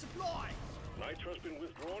 Getting supply. Nitro's been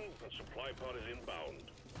withdrawn and supply pod is inbound.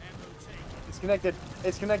 Ammo taken. It's connected.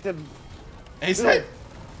 It's connected. Is Build. it?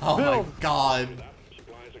 Oh my Build. God.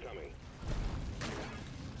 Supplies are coming.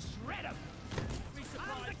 Shred 'em.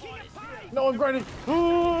 Resupply pod is here. No, I'm grinding.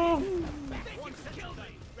 Ooh. Once killed me.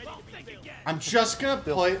 Ready to think again. I'm just gonna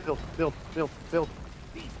play. Build. These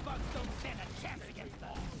bugs don't stand a chance against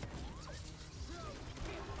us.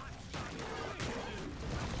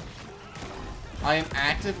 I am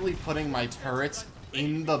actively putting my turrets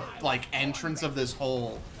in the entrance of this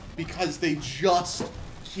hole because they just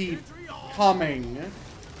keep coming.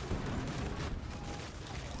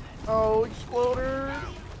 Oh, exploders.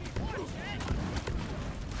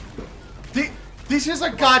 This is a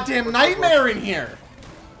goddamn nightmare in here.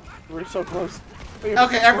 We're so close.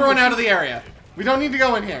 Okay, everyone out of the area. We don't need to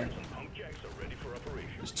go in here.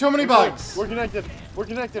 There's too many bugs. We're connected. We're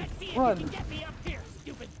connected. Run. Get me up here,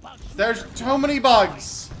 stupid bug. There's too many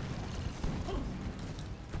bugs.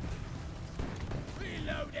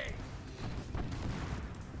 Reloading.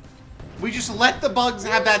 We just let the bugs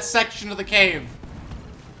have that section of the cave.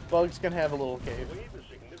 Bugs can have a little cave.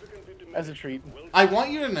 As a treat. I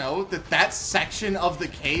want you to know that that section of the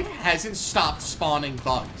cave hasn't stopped spawning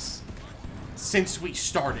bugs since we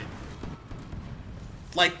started.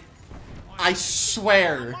 Like, I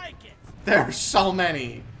swear, there are so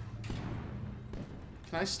many.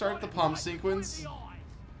 Can I start the pump sequence?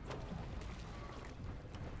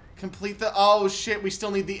 Complete the... Oh shit, we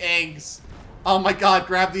still need the eggs. Oh my god,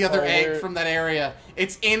 grab the other egg from that area.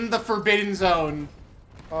 It's in the forbidden zone.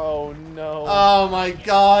 Oh no. Oh my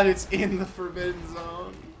god, it's in the forbidden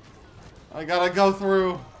zone. I gotta go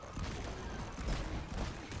through.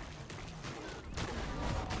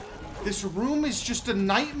 This room is just a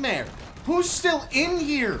nightmare. Who's still in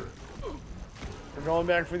here? We're going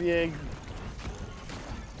back for the egg.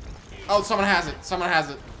 Oh, someone has it. Someone has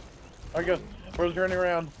it. Alright, go. We're turning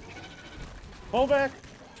around. Fall back!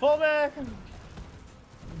 Fall back!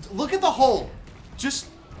 Look at the hole.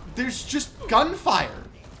 There's just gunfire.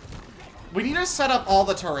 We need to set up all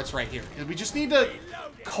the turrets right here. We just need to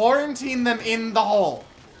quarantine them in the hole.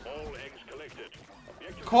 All eggs collected.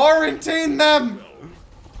 Objective Quarantine them!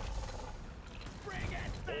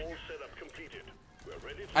 all setup completed. We're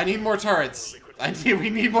ready to I need more turrets. We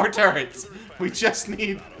need more turrets. We just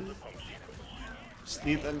need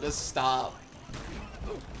them to stop.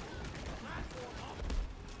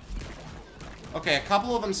 Okay, a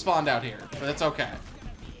couple of them spawned out here, but it's okay.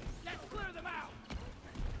 Let's clear them out.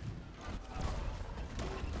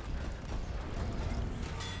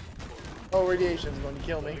 Oh, radiation's going to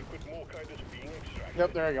kill me. liquid morkite is being extracted.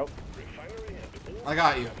 Yep, there I go. Refinery and all I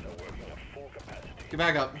got you. are working at full capacity. Get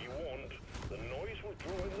back up. Be warned, the noise will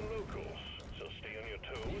draw in the locals, so stay on your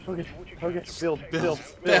toes. Okay, and do what you can okay, to build,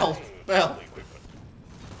 protect build, Bill. the equipment.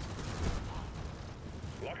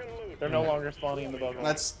 Lock and load. They're no longer spawning in the bug hole.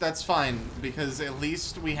 That's fine, because at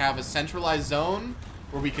least we have a centralized zone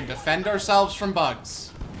where we can defend ourselves from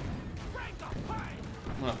bugs.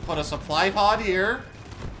 I'm gonna put a supply pod here,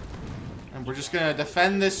 and we're just gonna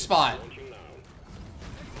defend this spot.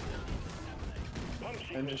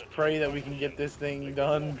 And just pray that we can get this thing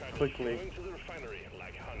done quickly. Into the refinery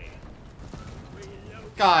like honey.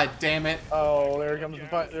 God damn it. Oh, there comes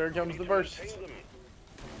the burst. Ping them.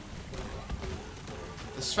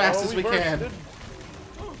 As fast as we can. bursted.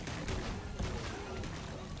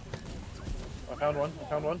 I found one.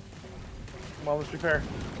 Come on, let's repair.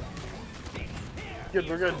 Good,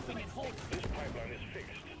 we're good. This pipeline is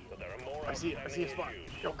fixed, but there are more I see a spot.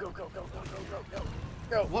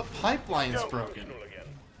 Go. What pipeline's broken? again.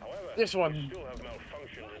 However, This one. still have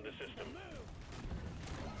malfunctions in the system.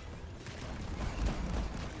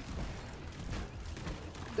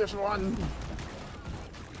 This one.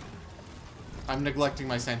 I'm neglecting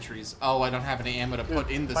my sentries. Oh, I don't have any ammo to put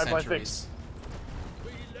in the pipeline sentries.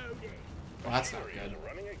 Well, that's not good.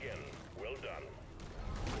 Running again. Well done.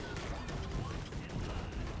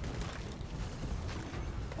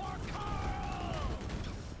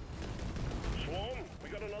 Swarm, we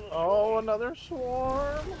got another Oh, another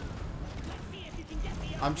swarm.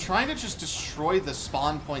 I'm trying to just destroy the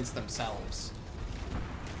spawn points themselves.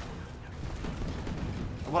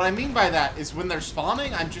 What I mean by that is when they're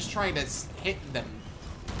spawning, I'm just trying to hit them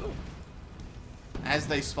as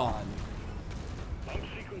they spawn. pump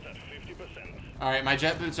sequence at 50%. Alright, my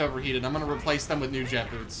jet boots overheated. I'm gonna replace them with new jet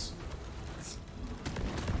boots.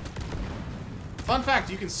 Fun fact,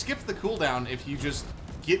 you can skip the cooldown if you just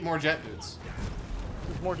get more jet boots.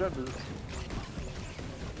 There's more jet boots.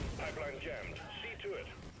 Pipeline jammed. See to it.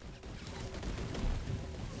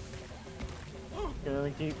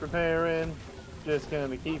 Gonna keep repairing. Just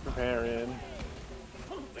gonna keep repairing.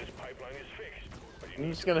 This pipeline is fixed. But you I'm need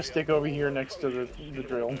just to gonna clear stick over here next to the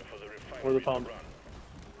drill for the refinery or the to pump. run.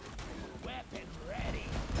 Weapon ready.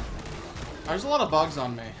 There's a lot of bugs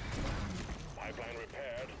on me. Pipeline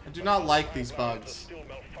repaired. I do not like these bugs. Still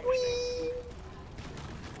malfunctioning.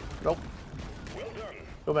 Nope. Well done.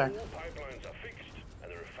 Go back. All pipelines are fixed,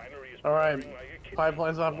 and the refinery is All right. operating like a kitchen.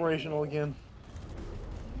 Pipeline's operational again.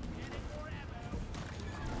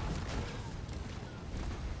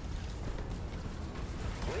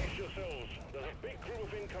 Brace yourselves. There's a big group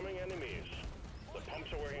of incoming enemies. The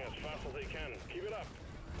pumps are working as fast as they can. Keep it up.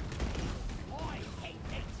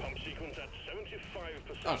 Pump sequence at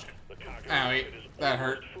 75%. Oh, The cargo owie, is that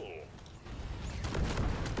almost hurt. full.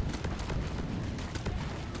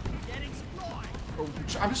 Getting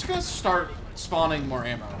sploy. I'm just gonna start spawning more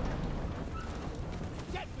ammo.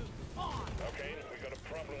 Jet boots on. Okay, we got a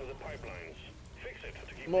problem with the pipelines. Fix it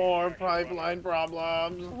to keep More the extraction pipeline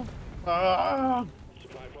problems. Ah.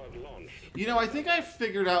 Supply pod launched. You know, I think I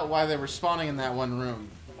figured out why they were spawning in that one room.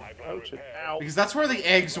 Pipeline Ouch. repaired. Ow. Because that's where the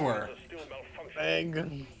eggs were. Still malfunctioning.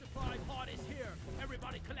 Egg. Supply pod is here.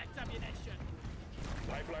 Everybody collect ammunition.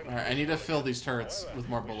 Pipeline Alright, I need to fill these turrets with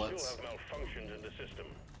more we bullets. still have malfunctions in the system.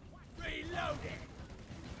 Reloading.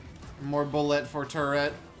 More bullet for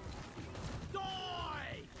turret. Die.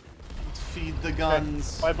 Feed the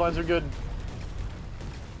guns. Pipelines are good.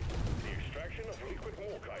 The extraction of liquid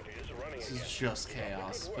morkite is running This again. is just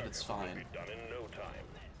chaos, but it's fine. Done in no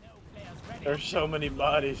time. There's so many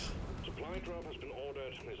bodies. Supply drop has been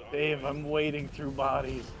ordered and is on Dave, I'm wading through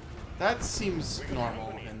bodies. That seems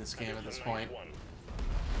normal in this game at this point. one.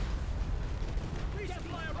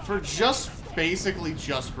 For just basically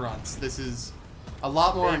just grunts, this is A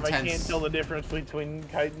lot more Dave, intense. I can't tell the difference between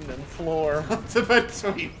chitin and floor. What's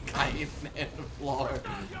between chitin and floor?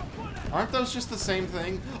 Aren't those just the same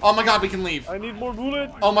thing? Oh my god, we can leave. I need more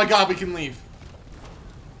bullets. Oh my god, we can leave.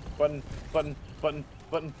 Button, button, button,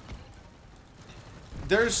 button.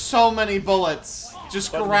 There's so many bullets.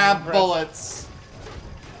 Just Button grab press. bullets.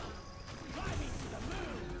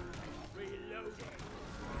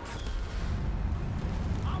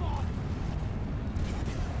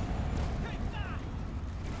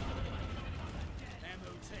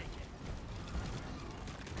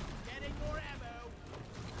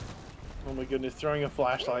 Oh my goodness, throwing a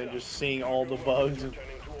flashlight and just seeing all the bugs. Turning to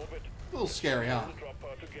orbit. A little scary, huh? Drop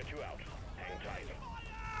pod to get you out. Hang tight.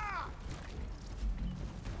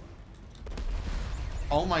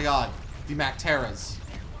 Oh my god. The Macteras.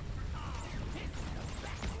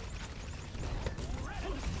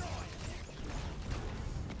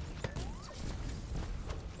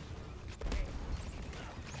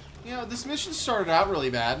 You know, this mission started out really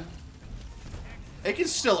bad. It can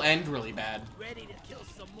still end really bad. Ready to kill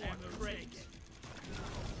some more frigs.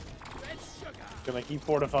 Red sugar. Gonna keep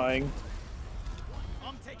fortifying.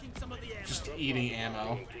 I'm taking some of the ammo. Just eating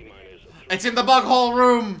ammo. It's in the bug hole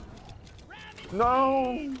room!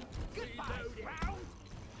 No! Goodbye, round.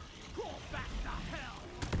 Crawl back to hell.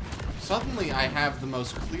 Suddenly, I have the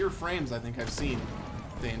most clear frames I think I've seen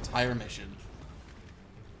the entire mission.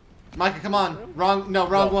 Micah, come on. Wrong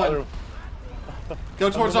one.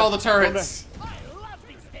 Go towards all the turrets. I love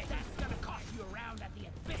these things. That's gonna cost you a round at the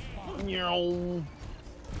abyss bomb. Meow.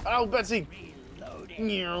 Oh, Betsy! Reloading.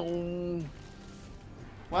 Meow.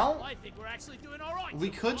 Well, I think we're actually doing all right. we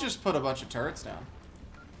could just put a bunch of turrets down.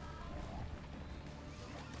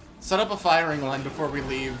 Set up a firing line before we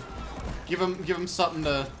leave. Give them something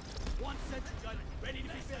to One sentry gun ready to be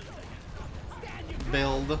built. Stand your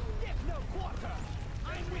build. ground. Give no quarter.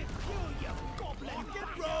 I'm with you, you goblin. Rock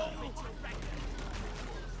and roll.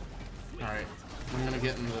 Alright, I'm gonna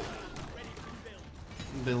get in the Ready to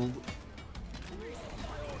be built. build.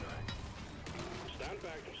 Stand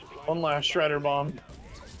back and supply. One last shredder bomb.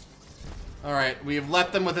 Alright, we have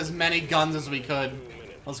left them with as many guns as we could.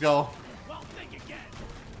 Let's go. Well, think again.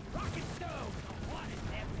 Rock and stone. What is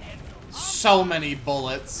them pencils? So many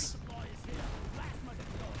bullets.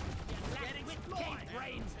 Getting with cave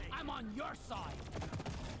brains. I'm on your side.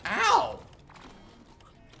 Ow!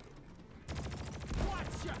 Watch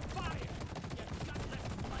your fire. You gutless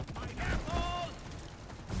blood miner.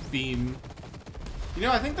 Beam. You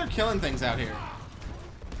know, I think they're killing things out here.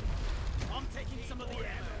 I'm taking some of the ammo.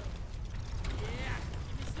 Yeah,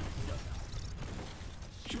 give me some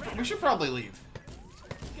sugar. We should probably leave.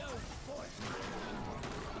 Go for it.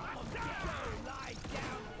 I'll never lie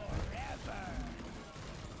down forever.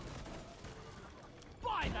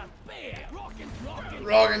 By the bear. Rockin'.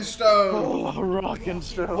 Rock and stone. Oh, rock and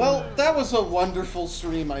stone. Well, that was a wonderful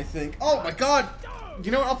stream, I think. Oh my god!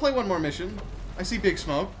 You know what? I'll play one more mission. I see Big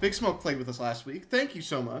Smoke. Big Smoke played with us last week. Thank you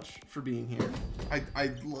so much for being here.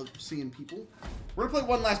 I love seeing people. We're gonna play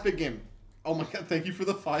one last big game. Oh my god, thank you for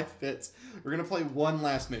the 5 bits. We're gonna play one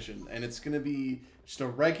last mission, and it's gonna be just a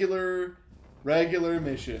regular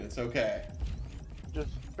mission. It's okay. Just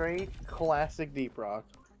straight classic Deep Rock.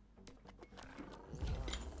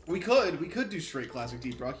 We could do straight classic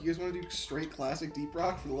Deep Rock. You guys want to do straight classic Deep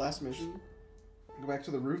Rock for the last mission? Go back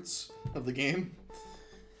to the roots of the game.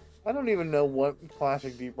 I don't even know what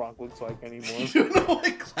classic Deep Rock looks like anymore. You don't know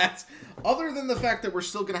what class. Other than the fact that we're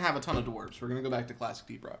still gonna have a ton of dwarves, we're gonna go back to classic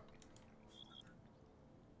Deep Rock.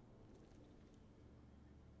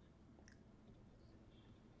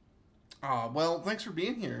 Well, thanks for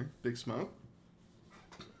being here, Big Smoke.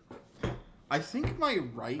 I think my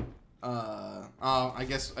right. I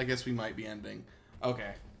guess we might be ending.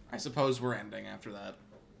 Okay, I suppose we're ending after that.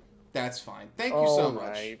 That's fine. Thank you so much.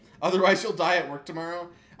 Alright. Otherwise, you'll die at work tomorrow.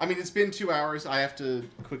 I mean, it's been 2 hours. I have to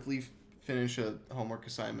quickly finish a homework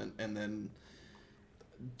assignment and then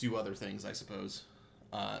do other things, I suppose.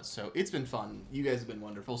 So it's been fun. You guys have been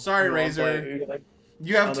wonderful. Sorry, Razor.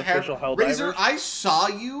 You have unofficial Helldivers? Razor, I saw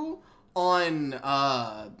you on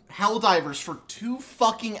Helldivers for 2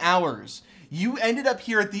 fucking hours. You ended up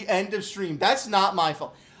here at the end of stream. That's not my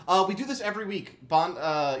fault. We do this every week.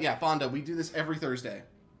 Bonda, we do this every Thursday.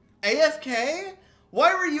 AFK?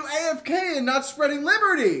 Why were you AFK and not spreading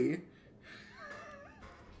liberty?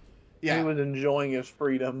 Yeah. He was enjoying his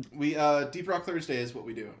freedom. We Deep Rock Thursday is what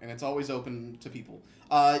we do, and it's always open to people.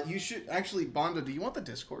 You should actually, Bonda, do you want the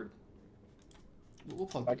Discord? We'll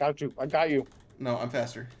plug I got you. I got you. No, I'm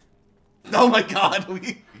faster. Oh my god,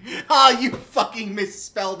 you fucking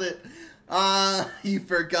misspelled it. You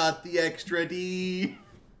forgot the extra D.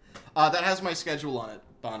 That has my schedule on it,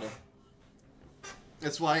 Bonda.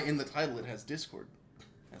 That's why in the title it has Discord.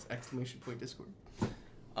 It has exclamation point Discord.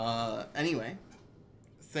 Anyway,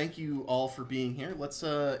 thank you all for being here. Let's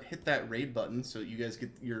hit that raid button so you guys get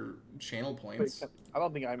your channel points. I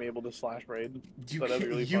don't think I'm able to slash raid. You, but that'd be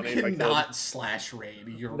really you funny if I cannot could. slash raid.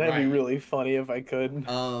 You're That'd right. be really funny if I could.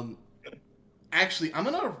 Actually, I'm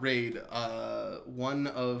gonna raid one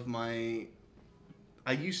of my.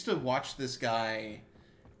 I used to watch this guy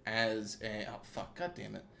as a. Oh fuck! God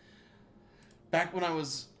damn it! Back when I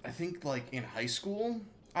was, I think, like in high school,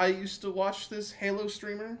 I used to watch this Halo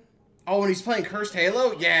streamer. Oh, and he's playing Cursed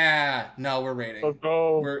Halo. Yeah. No, we're raiding. Let's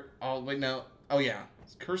go. We're. Oh wait, no. Oh yeah,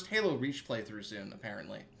 Cursed Halo reached playthrough soon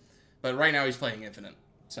apparently, but right now he's playing Infinite.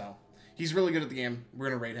 So he's really good at the game. We're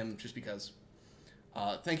gonna raid him just because.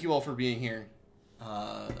 Thank you all for being here.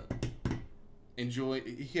 Enjoy.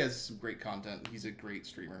 He has some great content. He's a great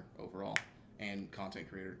streamer overall and content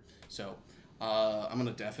creator. So I'm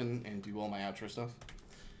gonna deafen and do all my outro stuff.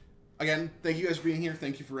 Again, thank you guys for being here.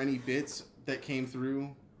 Thank you for any bits that came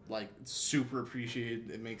through. Like, super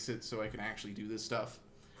appreciated. It makes it so I can actually do this stuff.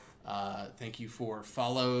 Thank you for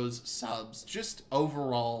follows, subs, just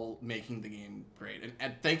overall making the game great.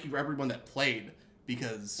 And thank you for everyone that played,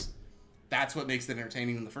 because that's what makes it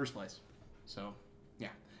entertaining in the first place. So, yeah.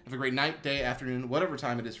 Have a great night, day, afternoon, whatever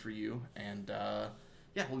time it is for you. And,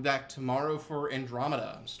 yeah, we'll be back tomorrow for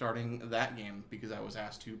Andromeda. I'm starting that game because I was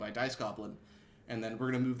asked to by Dice Goblin. And then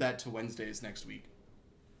we're going to move that to Wednesdays next week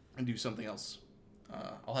and do something else.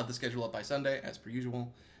 I'll have the schedule up by Sunday, as per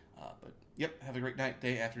usual. But, yep, have a great night,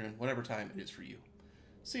 day, afternoon, whatever time it is for you.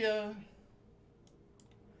 See ya!